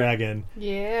golden dragon.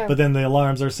 Yeah. But then the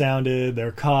alarms are sounded.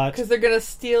 They're caught because they're gonna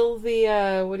steal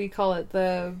the what do you call it,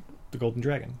 the golden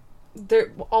dragon.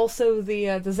 They're also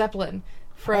the Zeppelin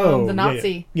from the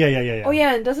Nazi. Yeah. Oh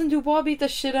yeah, and doesn't Dubois beat the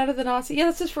shit out of the Nazi? Yeah,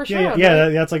 that's his first round. Yeah,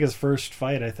 that's like his first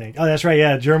fight, I think. Oh, that's right.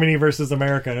 Yeah, Germany versus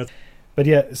America. But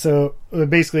yeah, so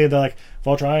basically they're like,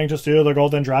 for trying to steal the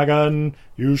golden dragon,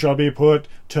 you shall be put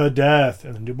to death.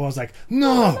 And then Dubois like,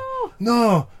 no,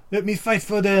 let me fight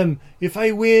for them. If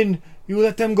I win, you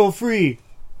let them go free.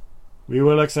 We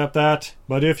will accept that,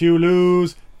 but if you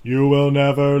lose, you will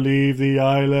never leave the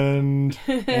island.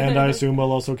 And I assume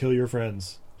we'll also kill your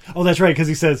friends. Oh, that's right, because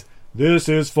he says, this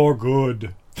is for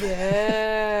good.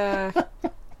 Yeah. For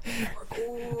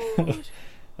good.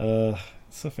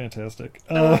 So fantastic.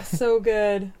 So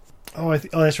good. Oh,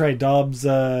 that's right. Dobbs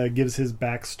gives his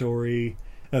backstory.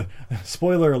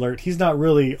 Spoiler alert, he's not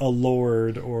really a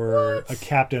lord or a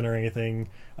captain or anything.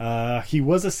 He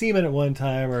was a seaman at one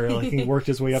time, or like he worked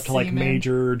his way up to like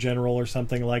major, general, or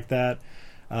something like that.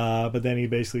 But then he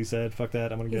basically said, fuck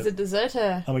that, he's a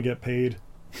deserter. I'm gonna get paid.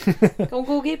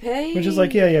 Go get paid. Which is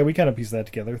like, yeah, we kind of pieced that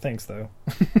together. Thanks, though.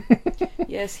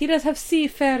 Yes, he does have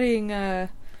seafaring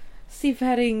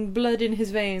blood in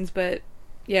his veins, but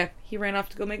yeah, he ran off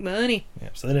to go make money. Yeah,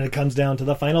 so then it comes down to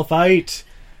the final fight.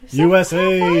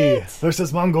 USA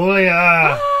versus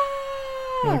Mongolia.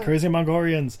 The crazy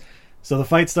Mongolians. So the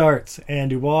fight starts, and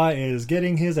Dubois is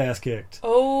getting his ass kicked.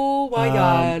 Oh my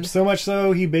god. So much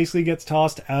so, he basically gets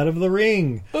tossed out of the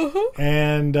ring. Uh-huh.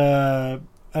 And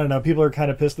I don't know, people are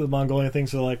kind of pissed at the Mongolian thing,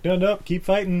 so they're like, no, keep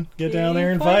fighting. Get down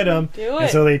there and Keep fight fighting. him. Do And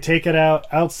it. so they take it out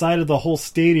outside of the whole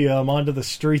stadium onto the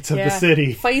streets of the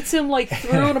city. Fights him like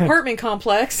through an apartment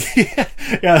complex.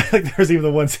 Yeah, like there's even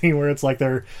the one scene where it's like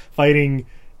they're fighting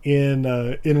in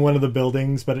one of the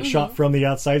buildings, but it's shot from the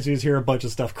outside, so you just hear a bunch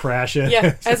of stuff crashing.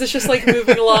 Yeah, as it's just like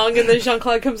moving along, and then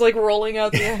Jean-Claude comes like rolling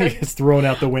out the He end. gets thrown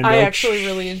out the window. I actually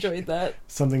really enjoyed that.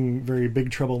 Something very Big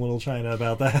Trouble in Little China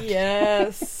about that.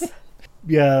 Yes.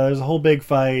 Yeah, there's a whole big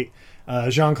fight.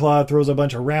 Jean-Claude throws a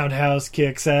bunch of roundhouse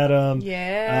kicks at him.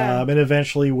 Yeah. And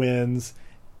eventually wins.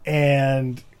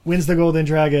 And wins the Golden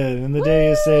Dragon, and the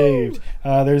day is saved.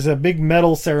 There's a big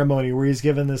medal ceremony where he's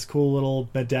given this cool little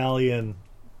medallion.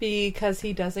 Because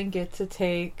he doesn't get to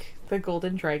take the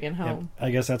Golden Dragon home. Yep.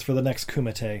 I guess that's for the next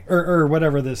Kumite. Or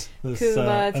whatever this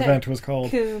Kumite. event was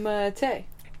called. Kumite.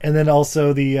 And then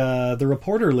also the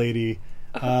reporter lady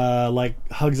like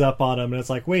hugs up on him, and it's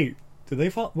like, wait,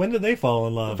 when did they fall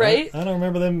in love? Right? I don't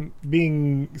remember them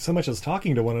being so much as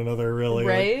talking to one another, really.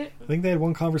 Right? Like, I think they had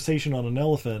one conversation on an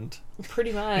elephant.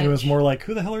 Pretty much. And it was more like,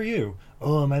 who the hell are you?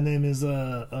 Oh, my name is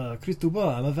Cristobal.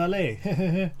 I'm a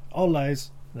valet. All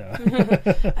lies. No.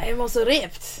 I am also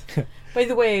ripped. By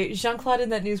the way, Jean-Claude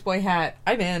in that newsboy hat,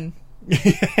 I'm in.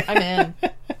 I'm in.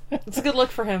 It's a good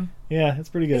look for him. Yeah, it's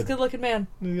pretty good. He's a good-looking man.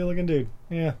 He's a good-looking dude.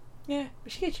 Yeah. Yeah,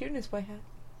 we should get you a newsboy hat.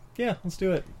 Yeah, let's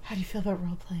do it. How do you feel about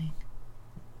role-playing?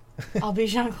 I'll be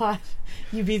Jean-Claude.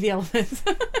 You be the elephant.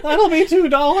 That'll be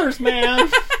 $2, man.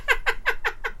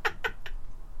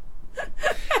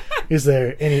 Is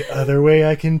there any other way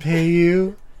I can pay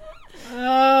you?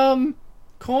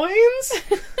 Coins?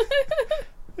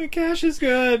 The cash is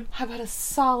good. How about a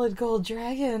solid gold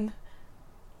dragon?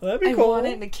 That'd be I cool. want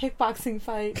it in a kickboxing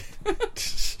fight.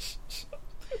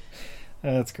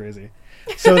 That's crazy.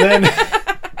 So then,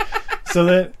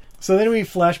 so then we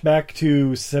flash back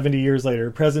to 70 years later,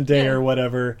 present day or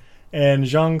whatever, and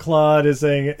Jean-Claude is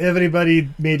saying everybody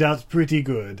made out pretty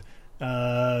good.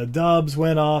 Dobbs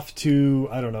went off to,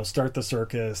 I don't know, start the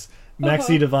circus.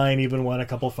 Maxie Devine even won a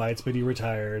couple fights, but he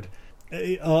retired.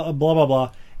 Blah blah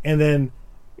blah, and then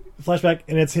flashback,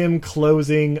 and it's him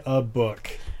closing a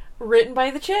book. Written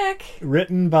by the chick.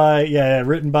 Written by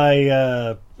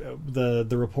the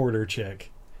reporter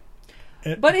chick.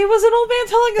 But it was an old man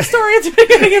telling a story at the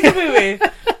beginning of the movie.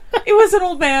 It was an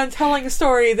old man telling a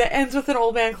story that ends with an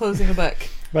old man closing a book.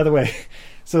 By the way,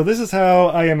 so this is how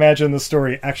I imagine the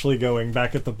story actually going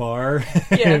back at the bar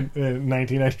in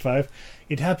 1995.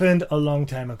 It happened a long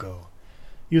time ago.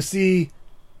 You see,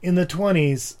 in the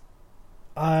 20s,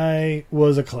 I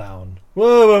was a clown.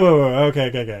 Whoa.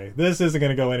 Okay. This isn't going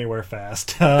to go anywhere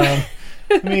fast. Let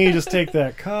me just take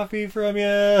that coffee from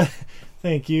you.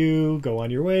 Thank you. Go on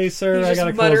your way, sir. He's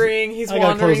just muttering. He's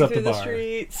wandering through the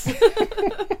streets.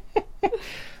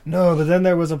 No, but then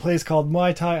there was a place called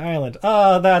Muay Thai Island.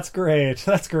 Ah, that's great.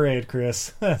 That's great,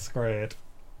 Chris. That's great.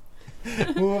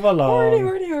 Move along.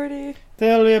 Horty.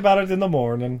 Tell me about it in the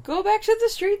morning. Go back to the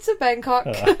streets of Bangkok.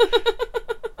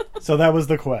 So that was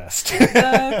the quest.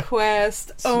 The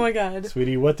quest. Oh my god.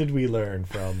 Sweetie, what did we learn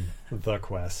from the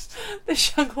quest? The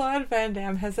Jean-Claude Van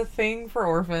Damme has a thing for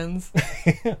orphans.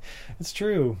 It's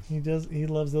true. He does. He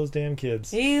loves those damn kids.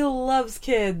 He loves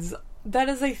kids. That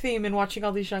is a theme in watching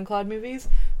all these Jean-Claude movies.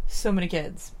 So many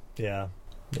kids. Yeah.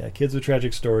 Kids with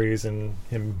tragic stories and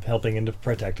him helping into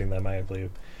protecting them, I believe.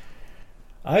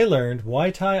 I learned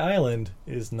Muay Thai Island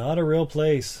is not a real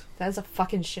place. That is a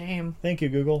fucking shame. Thank you,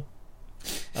 Google.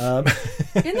 Isn't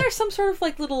there some sort of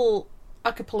like little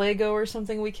archipelago or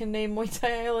something we can name Muay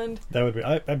Thai Island? That would be.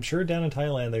 I'm sure down in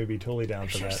Thailand they would be totally down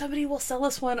for I'm sure that. somebody will sell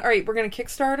us one. All right, we're gonna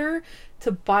Kickstarter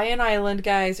to buy an island,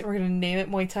 guys, and we're gonna name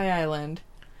it Muay Thai Island.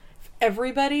 If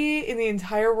everybody in the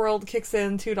entire world kicks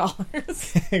in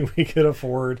 $2, We could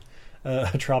afford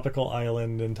a tropical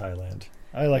island in Thailand.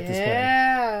 I like this plan.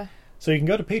 Yeah. So you can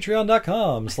go to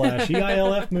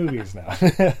patreon.com/EILF movies now.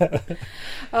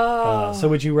 So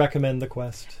would you recommend The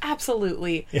Quest?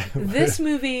 Absolutely. Yeah. This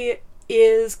movie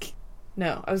is...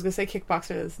 No, I was going to say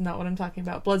Kickboxer. That's not what I'm talking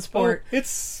about. Bloodsport.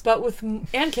 It's...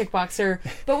 And Kickboxer,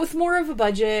 but with more of a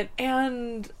budget,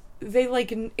 and they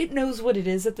it knows what it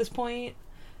is at this point.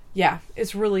 Yeah,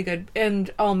 it's really good.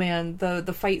 And, oh man,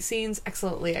 the fight scenes,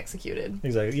 excellently executed.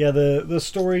 Exactly. Yeah, the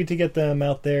story to get them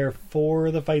out there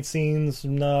for the fight scenes,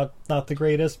 not the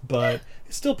greatest, but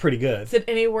it's still pretty good. Is it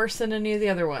any worse than any of the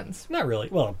other ones? Not really.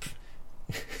 Well,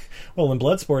 in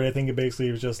Bloodsport, I think it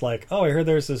basically was just like, oh, I heard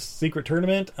there's this secret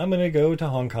tournament. I'm going to go to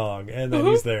Hong Kong. And then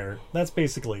he's there. That's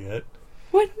basically it.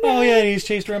 What? Oh, yeah, and he's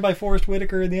chased around by Forrest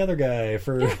Whitaker and the other guy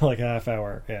for like a half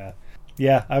hour. Yeah.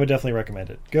 Yeah, I would definitely recommend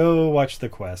it. Go watch The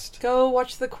Quest. Go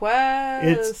watch The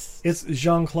Quest. It's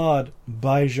Jean-Claude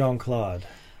by Jean-Claude.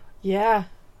 Yeah.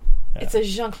 It's a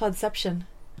Jean-Claudeception.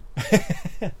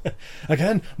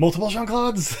 Again, multiple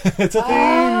Jean-Claudes. It's a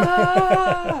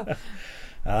theme.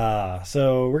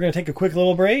 So we're going to take a quick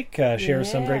little break, share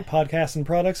some great podcasts and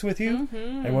products with you.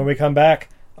 Mm-hmm. And when we come back,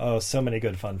 so many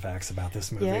good fun facts about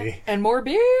this movie. Yeah. And more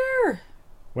beer.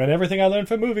 When everything I learned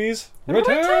from movies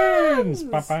returns.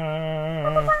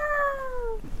 Ba-ba.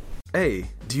 Hey,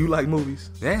 do you like movies?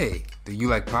 Hey, do you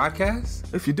like podcasts?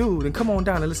 If you do, then come on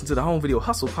down and listen to the Home Video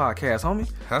Hustle podcast, homie.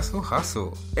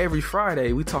 Hustle. Every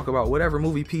Friday, we talk about whatever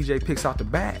movie PJ picks out the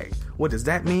bag. What does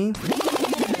that mean?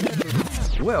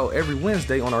 Well, every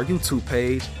Wednesday on our YouTube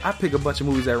page, I pick a bunch of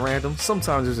movies at random.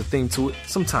 Sometimes there's a theme to it,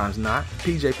 sometimes not.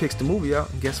 PJ picks the movie out,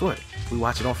 and guess what? We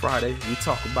watch it on Friday. We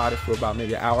talk about it for about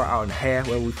maybe an hour and a half,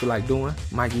 whatever we feel like doing.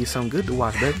 Might give you something good to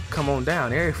watch, baby. Come on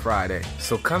down every Friday.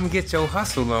 So come get your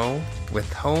hustle on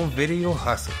with Home Video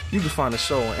Hustle. You can find the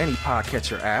show on any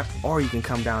podcatcher app, or you can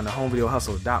come down to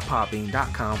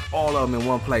homevideohustle.podbean.com. All of them in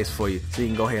one place for you, so you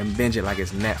can go ahead and binge it like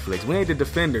it's Netflix. We ain't the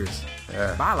Defenders,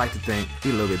 but I like to think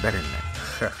we're a little bit better than that.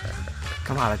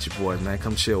 Come holler at your boys, man.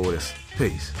 Come chill with us.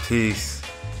 Peace.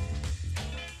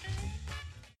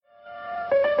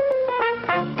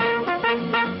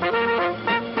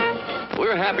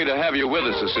 We're happy to have you with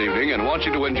us this evening and want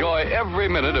you to enjoy every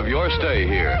minute of your stay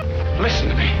here. Listen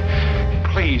to me.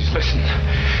 Please listen.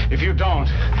 If you don't,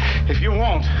 if you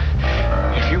won't,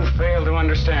 if you fail to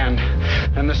understand,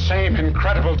 then the same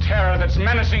incredible terror that's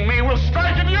menacing me will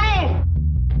strike at you!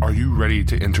 Are you ready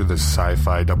to enter the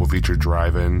Sci-Fi Double Feature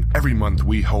Drive-In? Every month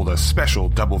we hold a special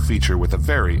double feature with a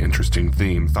very interesting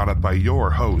theme thought up by your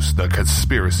host, the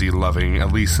conspiracy-loving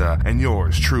Elisa, and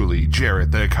yours truly,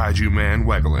 Jarrett the Kaiju Man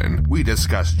Wegelin. We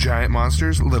discuss giant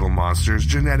monsters, little monsters,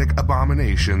 genetic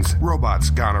abominations, robots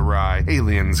gone awry,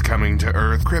 aliens coming to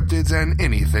Earth, cryptids, and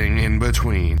anything in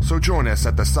between. So join us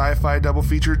at the Sci-Fi Double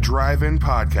Feature Drive-In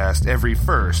podcast every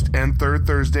first and third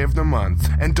Thursday of the month.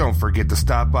 And don't forget to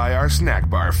stop by our snack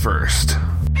bar first.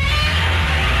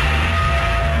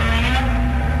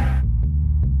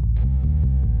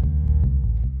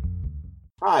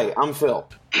 Hi, I'm Phil.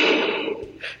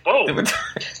 Whoa! Did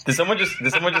someone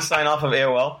just sign off of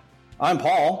AOL? I'm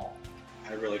Paul.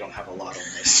 I really don't have a lot on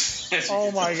this.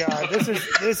 Oh my god,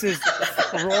 this is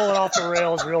rolling off the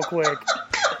rails real quick.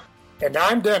 And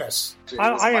I'm Dennis.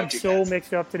 I am so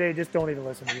mixed up today, just don't even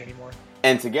listen to me anymore.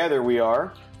 And together we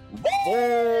are...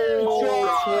 Voltron!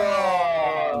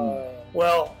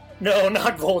 Well, no,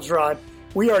 not Voltron.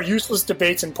 We are Useless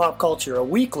Debates in Pop Culture, a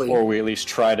weekly... Or we at least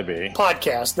try to be.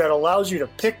 ...podcast that allows you to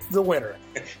pick the winner.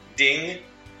 Ding.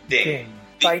 Ding.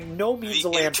 By no means a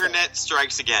lamp. Internet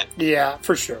strikes again. Yeah,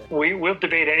 for sure. We'll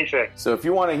debate anything. So if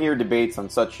you want to hear debates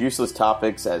on such useless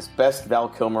topics as Best Val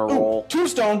Kilmer Role...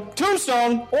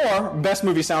 Tombstone! Or Best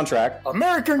Movie Soundtrack...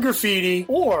 American Graffiti...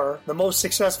 Or the most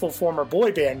successful former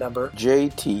boy band member...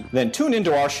 JT. Then tune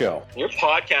into our show. Your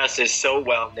podcast is so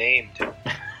well named.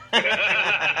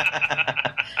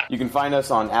 You can find us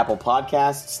on Apple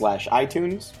Podcasts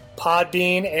 /iTunes...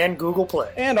 Podbean, and Google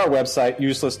Play. And our website,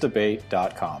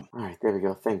 uselessdebate.com. All right, there we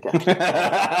go. Thank God.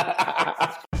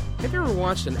 Have you ever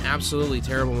watched an absolutely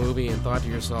terrible movie and thought to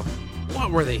yourself, what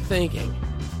were they thinking?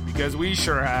 Because we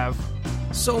sure have.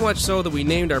 So much so that we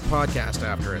named our podcast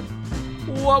after it.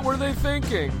 What were they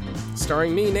thinking?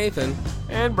 Starring me, Nathan.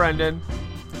 And Brendan.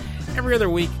 Every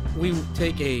other week, we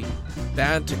take a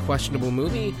bad to questionable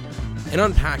movie and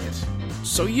unpack it,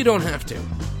 so you don't have to.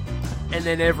 And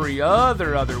then every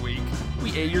other week,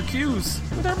 we A your Q's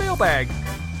with our mailbag.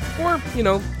 Or,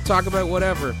 talk about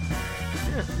whatever.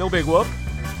 Yeah, no big whoop.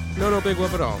 No big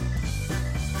whoop at all.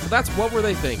 So that's What Were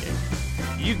They Thinking?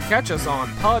 You can catch us on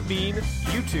Podbean,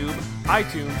 YouTube,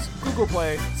 iTunes, Google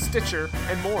Play, Stitcher,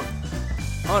 and more.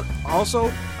 Also,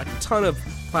 a ton of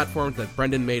platforms that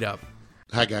Brendan made up.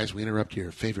 Hi guys, we interrupt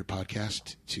your favorite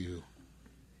podcast to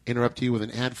interrupt you with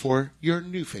an ad for your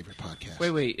new favorite podcast.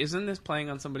 Wait, isn't this playing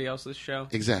on somebody else's show?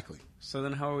 Exactly. So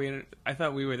then how are we... I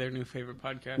thought we were their new favorite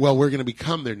podcast. Well, we're going to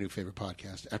become their new favorite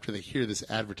podcast after they hear this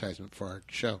advertisement for our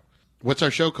show. What's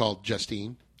our show called,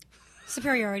 Justine?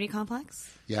 Superiority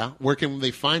Complex. Yeah. Where can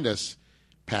they find us,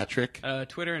 Patrick?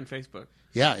 Twitter and Facebook.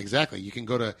 Yeah, exactly. You can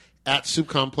go to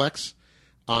 @SoupComplex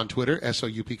on Twitter,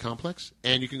 SOUP Complex,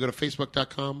 and you can go to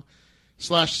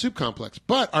Facebook.com/SoupComplex.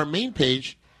 But our main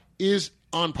page is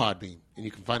on Podbean, and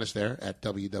you can find us there at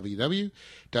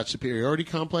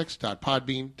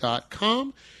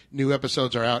www.superioritycomplex.podbean.com. New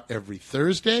episodes are out every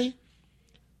Thursday.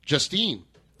 Justine,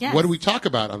 yes. What do we talk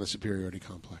about on the Superiority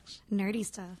Complex? Nerdy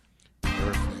stuff.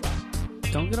 Perfect.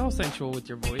 Don't get all sensual with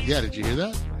your voice. Yeah, did you hear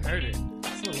that? I heard it.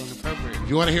 It's a little inappropriate. If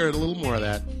you want to hear a little more of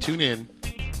that, tune in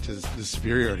to the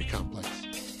Superiority Complex.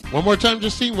 One more time,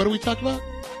 Justine, what do we talk about?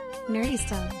 Nerdy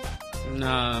stuff.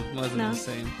 Nah, wasn't No. the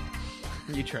same.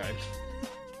 You tried.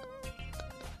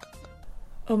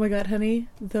 Oh my god, honey,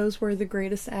 those were the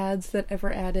greatest ads that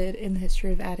ever added in the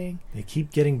history of adding. They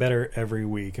keep getting better every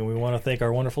week, and we want to thank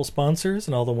our wonderful sponsors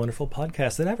and all the wonderful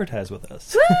podcasts that advertise with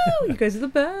us. Woo! You guys are the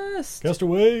best.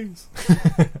 Castaways.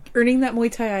 Earning that Muay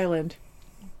Thai Island.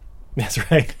 That's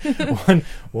right.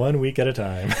 one week at a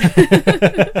time.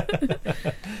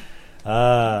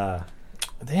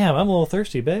 Damn, I'm a little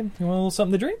thirsty, babe. You want a little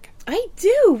something to drink? I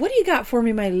do. What do you got for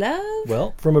me, my love?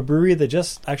 Well, from a brewery that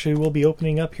just actually will be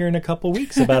opening up here in a couple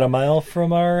weeks, about a mile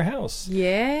from our house.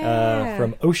 Yeah.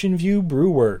 From Ocean View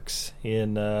Brew Works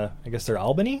in, I guess they're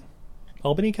Albany,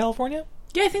 California?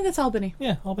 Yeah, I think that's Albany.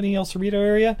 Yeah, Albany, El Cerrito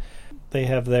area. They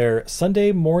have their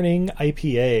Sunday Morning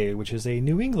IPA, which is a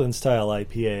New England style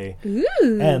IPA.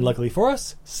 Ooh. And luckily for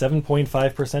us,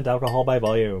 7.5% alcohol by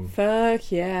volume.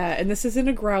 Fuck yeah. And this is in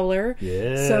a growler.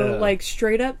 Yeah. So, like,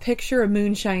 straight up picture a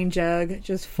moonshine jug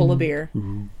just full of beer.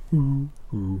 Opening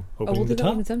we'll the do that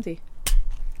top. when it's empty.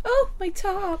 Oh, my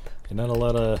top. And not a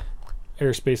lot of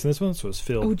airspace in this one, so it's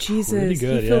filled Oh, Jesus. pretty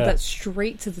good. You filled yeah. that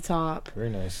straight to the top. Very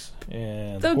nice.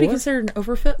 And That would be pour. considered an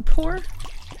overfit pour?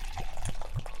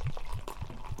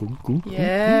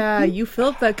 Yeah, you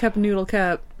filled that cup noodle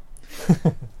cup.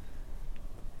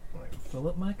 Fill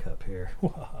up my cup here.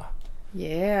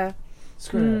 Yeah.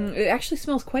 Scratch. It actually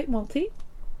smells quite malty.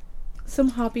 Some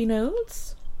hoppy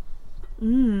notes.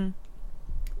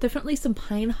 Definitely some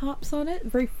pine hops on it.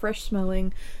 Very fresh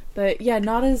smelling. But yeah,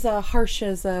 not as harsh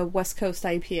as West Coast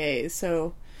IPAs.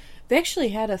 So they actually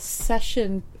had a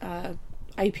session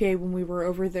IPA when we were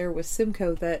over there with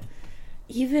Simcoe that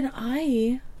even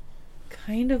I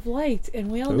kind of liked.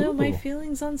 And we all know my Ooh.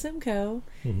 feelings on Simcoe.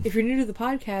 Mhm. If you're new to the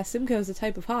podcast, Simcoe is a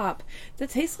type of hop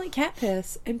that tastes like cat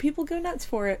piss, and people go nuts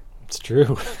for it. It's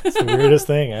true. It's the weirdest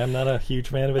thing. I'm not a huge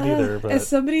fan of it either. But As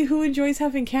somebody who enjoys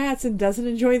having cats and doesn't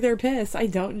enjoy their piss, I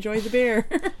don't enjoy the beer.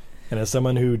 And as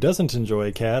someone who doesn't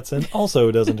enjoy cats and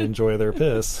also doesn't enjoy their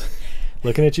piss,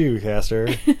 looking at you,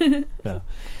 Caster. No.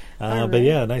 But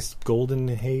yeah, nice golden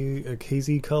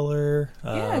hazy color.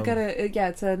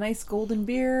 It's a nice golden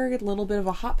beer, a little bit of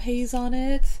a hop haze on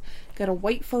it. Got a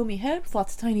white foamy head with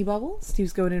lots of tiny bubbles.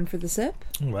 Steve's going in for the sip.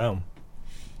 Wow.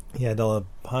 Yeah, the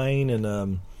pine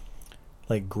and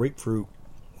like grapefruit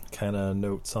kind of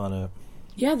notes on it.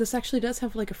 Yeah, this actually does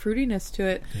have like a fruitiness to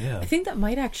it. Yeah. I think that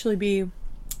might actually be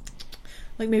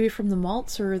like maybe from the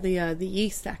malts or the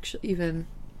yeast actually even.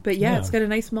 But yeah, it's got a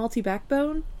nice malty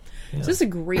backbone. Yeah. So this is a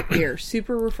great beer.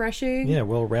 Super refreshing. Yeah,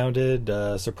 well-rounded,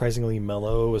 surprisingly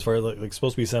mellow. As far as like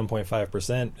supposed to be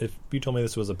 7.5%. If you told me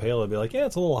this was a pale, I'd be like, yeah,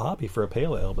 it's a little hoppy for a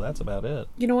pale ale, but that's about it.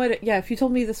 You know what? Yeah, if you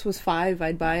told me this was 5,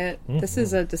 I'd buy it. This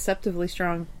is a deceptively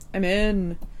strong. I'm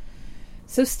in.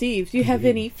 So, Steve, do you have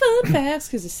any fun facts?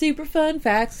 Because it's super fun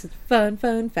facts. It's fun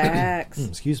facts.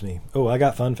 Excuse me. Oh, I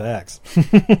got fun facts.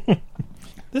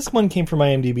 This one came from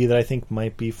IMDb that I think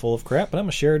might be full of crap, but I'm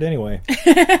going to share it anyway.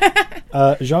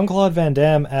 Jean-Claude Van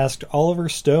Damme asked Oliver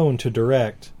Stone to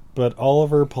direct, but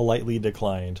Oliver politely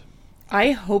declined.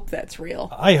 I hope that's real.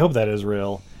 I hope that is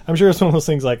real. I'm sure it's one of those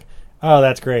things like, oh,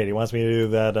 that's great. He wants me to do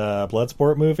that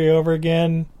Bloodsport movie over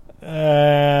again.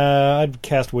 I'd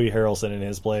cast Woody Harrelson in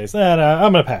his place. No,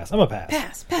 I'm going to pass. I'm going to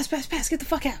pass. Pass. Get the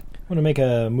fuck out. I'm going to make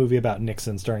a movie about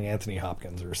Nixon starring Anthony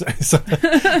Hopkins or something.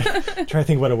 Trying to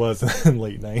think what it was in the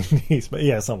late 90s. But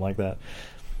yeah, something like that.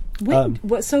 What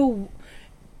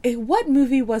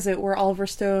movie was it where Oliver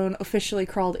Stone officially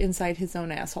crawled inside his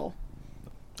own asshole?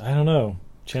 I don't know.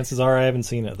 Chances are I haven't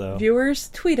seen it, though. Viewers,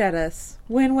 tweet at us.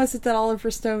 When was it that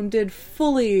Oliver Stone did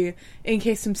fully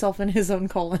encase himself in his own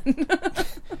colon?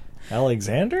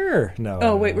 Alexander? No.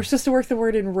 Oh, wait, we're supposed to work the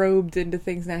word enrobed into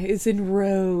things now. It's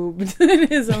enrobed in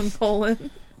his own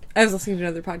colon. I was listening to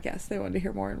another podcast. They wanted to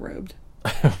hear more enrobed.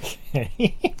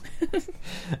 Okay.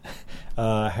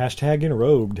 Hashtag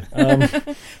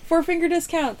enrobed. Four-finger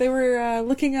discount. They were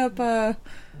looking up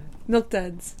Milk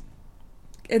Duds.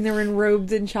 And they were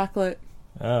enrobed in chocolate.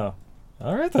 Oh.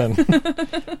 All right, then.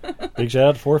 Big shout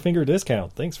out to Four Finger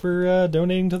Discount. Thanks for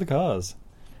donating to the cause.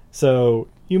 So,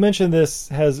 you mentioned this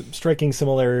has striking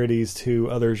similarities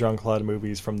to other Jean-Claude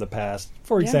movies from the past.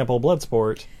 For example,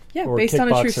 Bloodsport. Yeah, or based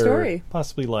on a true story.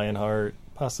 Possibly Lionheart.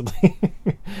 Possibly.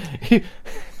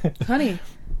 Honey,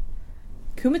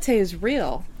 Kumite is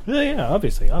real. Yeah,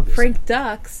 obviously. Frank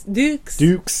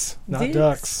Dukes. Not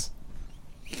Ducks.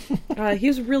 He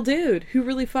was a real dude who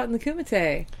really fought in the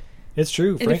Kumite. It's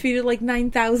true. And defeated like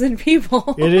 9,000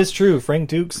 people. It is true. Frank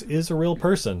Dukes is a real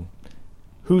person.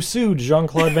 who sued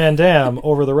Jean-Claude Van Damme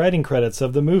over the writing credits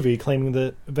of the movie, claiming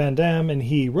that Van Damme and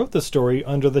he wrote the story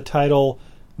under the title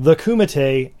The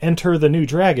Kumite Enter the New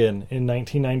Dragon in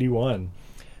 1991.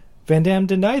 Van Damme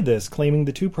denied this, claiming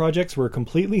the two projects were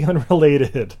completely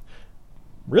unrelated.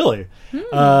 Really?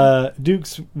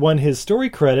 Dukes won his story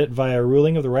credit via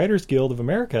ruling of the Writers Guild of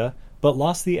America, but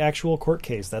lost the actual court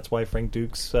case. That's why Frank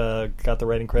Dukes got the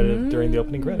writing credit during the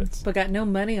opening credits. But got no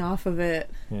money off of it.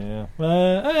 Yeah.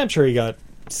 I'm sure he got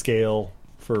scale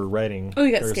for writing. Oh,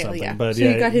 he got or scale, something. yeah. But so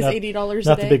he got his $80 a day?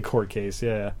 Not the big court case,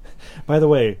 yeah. By the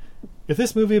way, if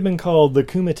this movie had been called The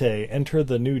Kumite Enter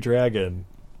the New Dragon,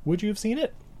 would you have seen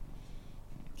it?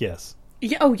 Yes.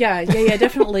 Yeah, yeah,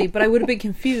 definitely. But I would have been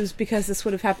confused because this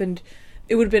would have happened.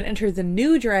 It would have been Enter the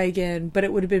New Dragon, but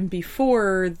it would have been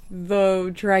before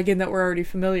the dragon that we're already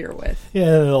familiar with.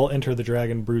 Yeah, they'll Enter the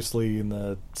Dragon Bruce Lee in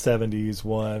the 70s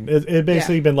one. It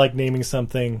basically been like naming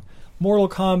something Mortal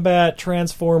Kombat,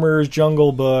 Transformers,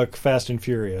 Jungle Book, Fast and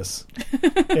Furious.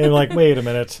 And like, wait a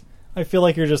minute. I feel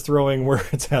like you're just throwing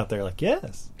words out there. Like,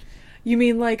 yes. You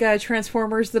mean like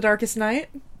Transformers The Darkest Night?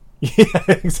 Yeah,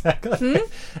 exactly.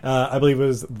 I believe it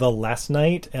was The Last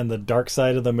Night and The Dark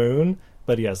Side of the Moon.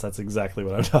 But yes, that's exactly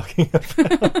what I'm talking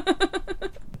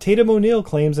about. Tatum O'Neal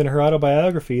claims in her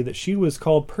autobiography that she was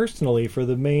called personally for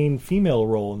the main female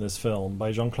role in this film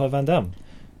by Jean-Claude Van Damme,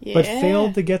 but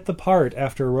failed to get the part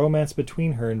after a romance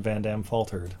between her and Van Damme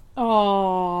faltered.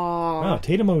 Aww. Wow,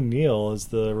 Tatum O'Neal is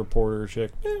the reporter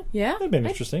chick. Yeah. That'd been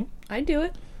interesting. I'd do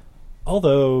it.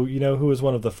 Although, you know who was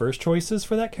one of the first choices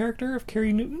for that character of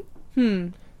Carrie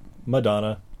Newton?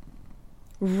 Madonna.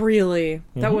 Really?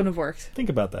 That wouldn't have worked. Think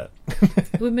about that.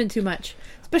 It would have been too much.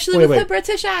 Especially with the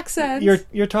British accent.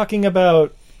 You're talking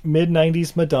about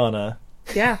mid-90s Madonna.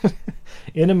 Yeah.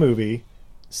 In a movie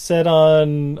set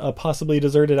on a possibly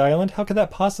deserted island. How could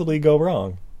that possibly go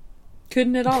wrong?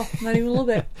 Couldn't at all. Not even a little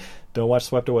bit. Don't watch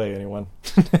Swept Away, anyone.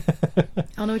 I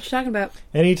don't know what you're talking about.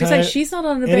 Anytime, it's like she's not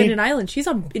on an abandoned island. She's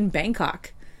in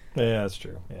Bangkok. Yeah, that's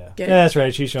true. Yeah, that's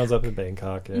right. She shows up in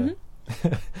Bangkok. Yeah.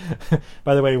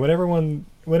 By the way,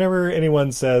 whenever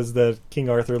anyone says that King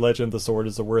Arthur Legend of the Sword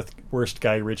is the worst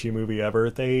Guy Ritchie movie ever,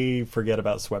 they forget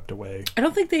about Swept Away. I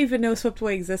don't think they even know Swept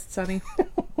Away exists, honey.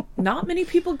 Not many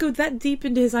people go that deep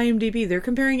into his IMDb. They're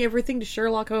comparing everything to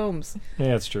Sherlock Holmes. Yeah,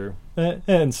 that's true.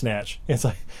 And Snatch. It's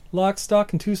like Lock,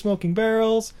 Stock, and Two Smoking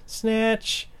Barrels,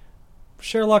 Snatch,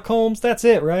 Sherlock Holmes. That's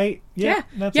it, right? Yeah.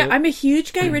 That's it. I'm a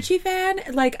huge Guy Ritchie fan.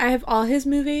 Like, I have all his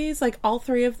movies, like all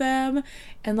 3 of them.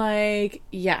 And like,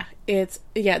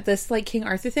 this like King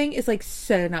Arthur thing is like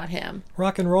so not him.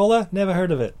 Rock and Rolla? Never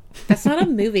heard of it. That's not a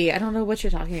movie. I don't know what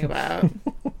you're talking about.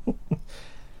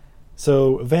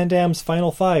 So Van Damme's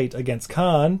final fight against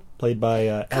Khan, played by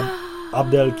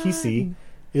Abdel Kisi,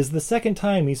 is the second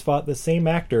time he's fought the same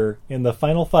actor in the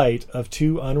final fight of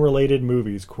 2 unrelated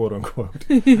movies, quote unquote.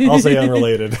 I'll say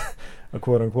unrelated,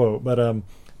 quote unquote. But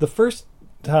the first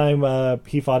time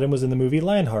he fought him was in the movie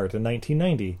Lionheart in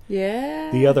 1990. Yeah.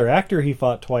 The other actor he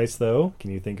fought twice, though, can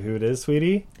you think who it is,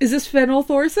 sweetie? Is this Fennel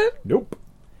Thorson? Nope.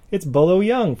 It's Bolo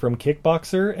Young from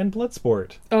Kickboxer and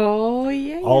Bloodsport. Oh,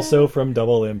 yeah. Also from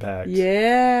Double Impact.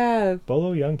 Yeah.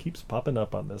 Bolo Young keeps popping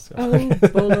up on this. Oh,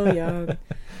 Bolo Young.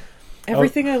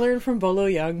 Everything I learned from Bolo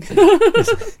Young.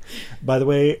 By the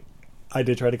way, I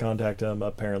did try to contact him.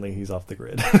 Apparently, he's off the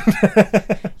grid.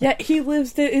 Yeah, he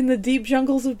lives in the deep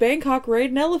jungles of Bangkok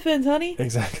riding elephants, honey.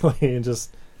 Exactly, and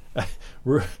just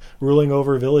ruling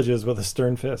over villages with a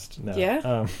stern fist. No.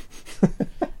 Yeah.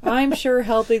 I'm sure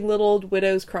helping little old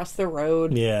widows cross the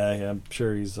road. Yeah, I'm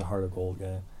sure he's a heart of gold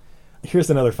guy. Here's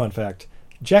another fun fact.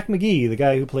 Jack McGee, the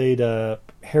guy who played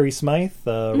Harry Smythe,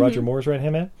 Roger Moore's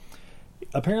right-hand man,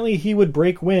 apparently he would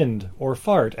break wind or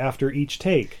fart after each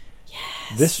take.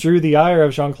 Yes. This drew the ire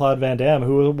of Jean-Claude Van Damme,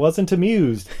 who wasn't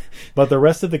amused, but the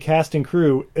rest of the cast and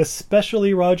crew,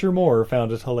 especially Roger Moore,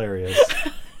 found it hilarious.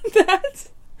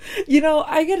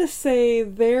 I gotta say,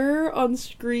 their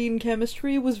on-screen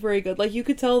chemistry was very good. Like, you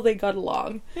could tell they got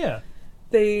along. Yeah.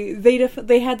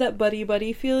 They had that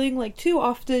buddy feeling. Like, too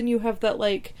often you have that,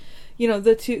 like,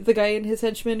 the guy and his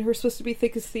henchmen who are supposed to be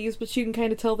thick as thieves, but you can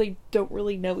kind of tell they don't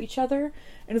really know each other.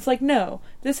 And it's like, no,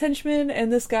 this henchman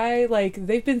and this guy, like,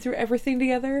 they've been through everything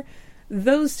together.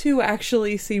 Those two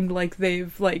actually seemed like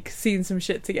they've, like, seen some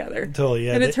shit together. Totally,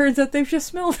 yeah. And it turns out they've just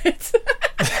smelled it.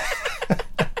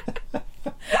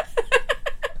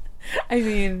 I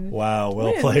mean... Wow,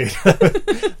 well played.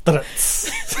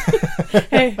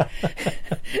 Hey,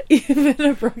 even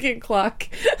a broken clock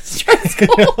strikes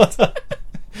gold.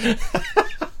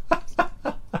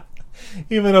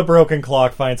 Even a broken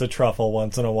clock finds a truffle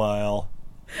once in a while.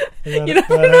 You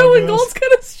never know when gold's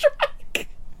gonna strike.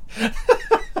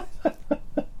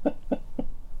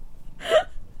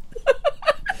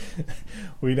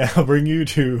 we now bring you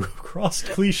to Crossed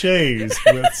Cliches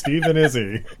with Steve and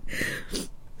Izzy.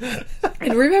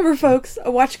 And remember, folks,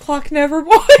 a watch clock never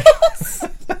boils.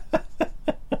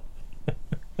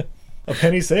 A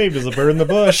penny saved is a bird in the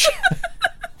bush.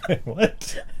 Wait,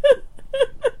 what?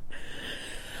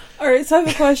 Alright, so I have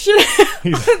a question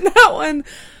on that one.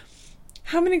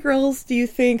 How many girls do you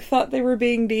think thought they were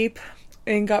being deep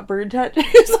and got bird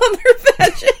tattoos on their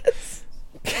badges?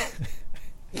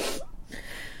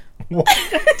 What?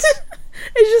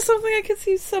 It's just something I could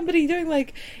see somebody doing.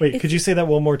 Like, wait, could you say that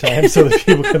one more time so that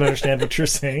people can understand what you're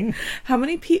saying? How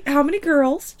many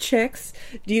girls, chicks,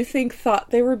 do you think thought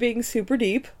they were being super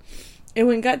deep and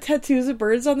went and got tattoos of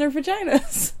birds on their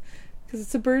vaginas? Because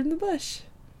it's a bird in the bush.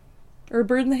 Or a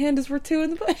bird in the hand is worth two in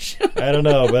the bush. I don't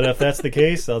know, but if that's the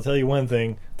case, I'll tell you one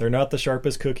thing. They're not the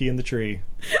sharpest cookie in the tree.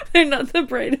 They're not the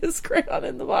brightest crayon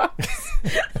in the box.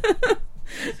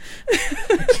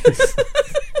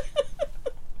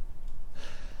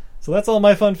 So that's all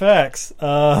my fun facts.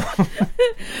 And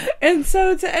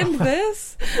so to end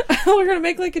this, we're going to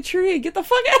make like a tree and get the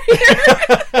fuck out of here.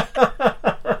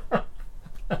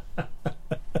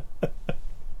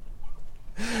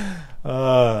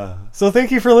 So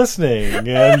thank you for listening,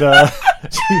 and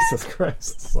Jesus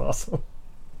Christ, this is awesome.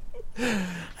 I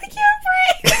can't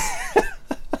breathe.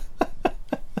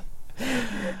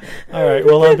 All right,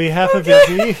 well, on behalf of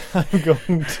Izzy, I'm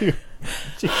going to...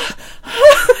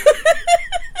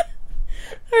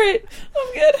 All right,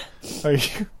 I'm good. Are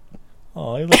you?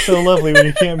 Oh, you look so lovely when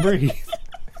you can't breathe.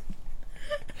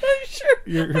 I'm sure.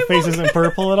 Your face isn't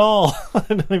purple at all. I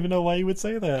don't even know why you would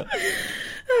say that.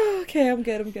 Oh, okay, I'm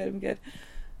good.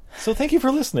 So thank you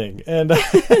for listening. And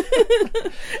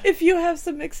if you have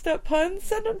some mixed up puns,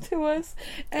 send them to us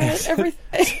at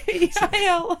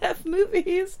ILF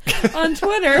Movies on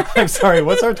Twitter. I'm sorry,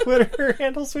 what's our Twitter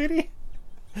handle, sweetie?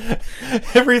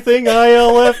 Everything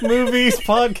ILF Movies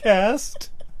Podcast.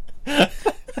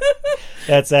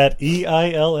 That's at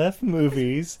EILF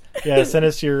Movies. Yeah, send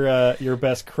us your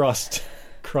best crossed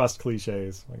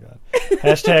cliches. Oh my God.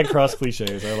 Hashtag cross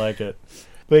cliches. I like it.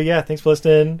 But yeah, thanks for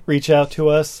listening. Reach out to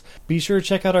us. Be sure to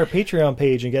check out our Patreon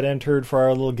page and get entered for our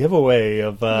little giveaway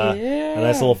of a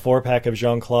nice little 4-pack of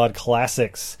Jean-Claude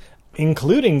classics,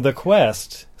 including The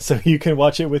Quest, so you can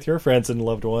watch it with your friends and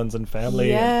loved ones and family.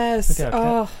 Yes.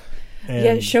 And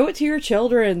yeah, show it to your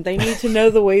children. They need to know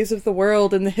the ways of the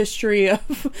world and the history of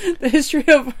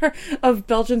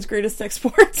Belgium's greatest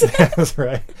exports. That's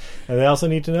right. And they also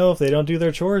need to know if they don't do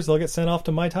their chores, they'll get sent off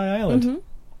to Mai Tai Island. Mm-hmm.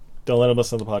 Don't let them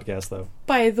listen to the podcast, though.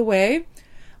 By the way,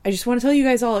 I just want to tell you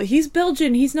guys all, he's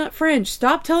Belgian, he's not French.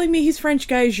 Stop telling me he's French,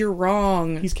 guys. You're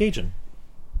wrong. He's Cajun.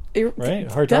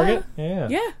 Right? Hard target? Yeah.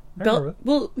 Yeah.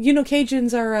 Well, you know,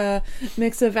 Cajuns are a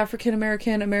mix of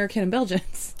African-American, American, and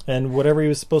Belgians. And whatever he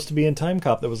was supposed to be in Time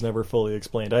Cop that was never fully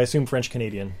explained. I assume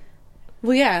French-Canadian.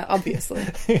 Well, yeah, obviously.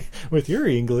 With your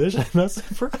English, I'm not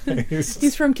surprised.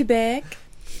 He's from Quebec.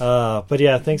 But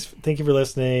yeah, thank you for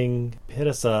listening. Hit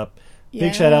us up. Yeah.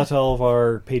 Big shout out to all of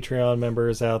our Patreon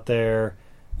members out there.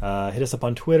 Hit us up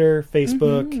on Twitter,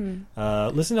 Facebook.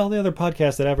 Mm-hmm. Listen to all the other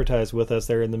podcasts that advertise with us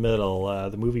there in the middle.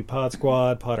 The Movie Pod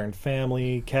Squad, Podern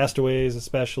Family, Castaways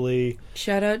especially.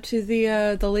 Shout out to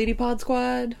the Lady Pod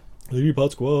Squad. Lady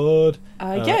Pod Squad.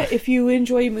 Yeah, if you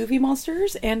enjoy movie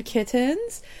monsters and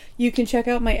kittens, you can check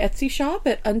out my Etsy shop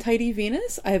at Untidy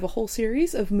Venus. I have a whole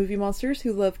series of movie monsters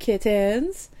who love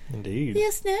kittens. Indeed. Yeah,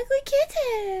 snuggly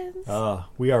kittens.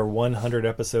 We are 100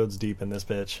 episodes deep in this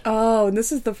bitch. Oh, and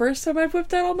this is the first time I've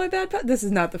whipped out all my bad puns. This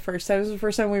is not the first time. This is the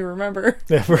first time we remember.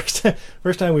 Yeah, first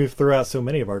time we've threw out so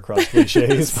many of our cross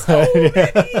cliches. So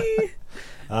many.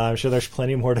 I'm sure there's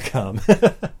plenty more to come.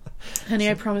 Honey,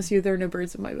 I promise you there are no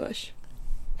birds in my bush.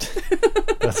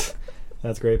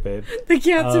 That's great, babe. The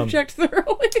cats object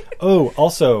thoroughly. Oh,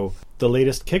 also, the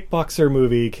latest Kickboxer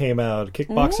movie came out.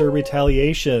 Kickboxer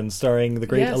Retaliation, starring the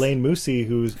great Elaine Moussi,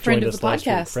 who's joined us last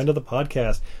week. Friend of the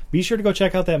podcast. Be sure to go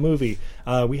check out that movie.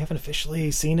 We haven't officially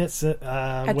seen it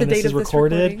when this is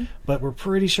recorded, but we're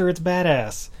pretty sure it's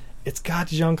badass. It's got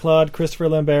Jean-Claude, Christopher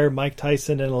Lambert, Mike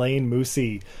Tyson, and Elaine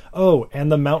Moussi. Oh,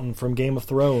 and the Mountain from Game of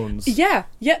Thrones. Yeah,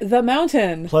 the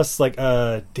Mountain. Plus,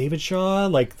 David Shaw,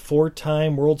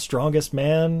 4-time World's Strongest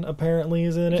Man, apparently,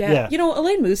 is in it. Yeah. You know,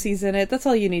 Elaine Moussi's in it. That's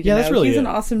all you need to know. That's really He's an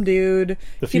awesome dude.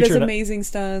 He does amazing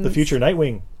stunts. The future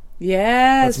Nightwing.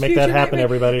 Yes. Let's make that happen,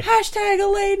 everybody. Hashtag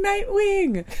Elaine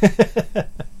Nightwing.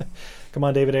 Come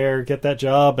on, David Ayer, get that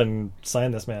job and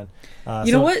sign this man.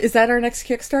 You know what? Is that our next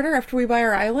Kickstarter after we buy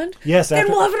our island? Yes. Then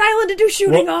we'll have an island to do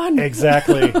shooting on.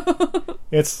 Exactly.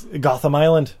 It's Gotham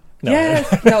Island. No.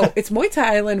 Yes. No, it's Muay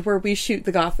Thai Island where we shoot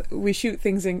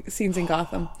scenes in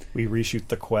Gotham. We reshoot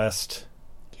The Quest.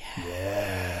 Yeah.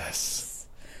 Yes.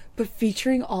 But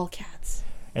featuring all cats.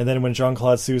 And then when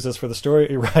Jean-Claude sues us for the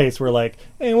story rights, we're like,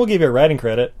 hey, we'll give you a writing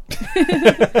credit.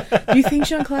 Do you think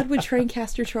Jean-Claude would train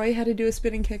Castor Troy how to do a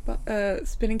spinning kick?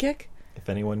 If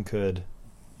anyone could,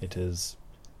 it is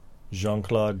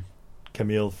Jean-Claude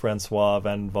Camille Francois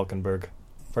Van Valkenburg.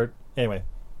 Anyway,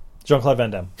 Jean-Claude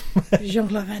Van Damme.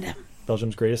 Jean-Claude Van Damme.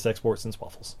 Belgium's greatest export since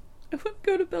waffles. I want to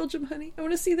go to Belgium, honey. I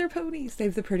want to see their ponies. They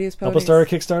have the prettiest Help ponies. us start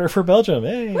a Kickstarter for Belgium.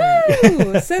 Hey!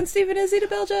 Woo! Send Steve and Izzy to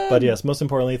Belgium. But yes, most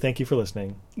importantly, thank you for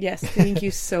listening. Yes, thank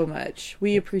you so much.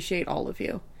 We appreciate all of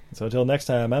you. So until next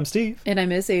time, I'm Steve. And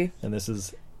I'm Izzy. And this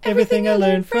is Everything I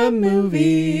Learned from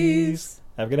Movies.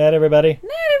 Have a good night, everybody.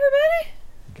 Night,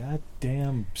 everybody.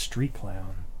 Goddamn street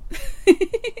clown.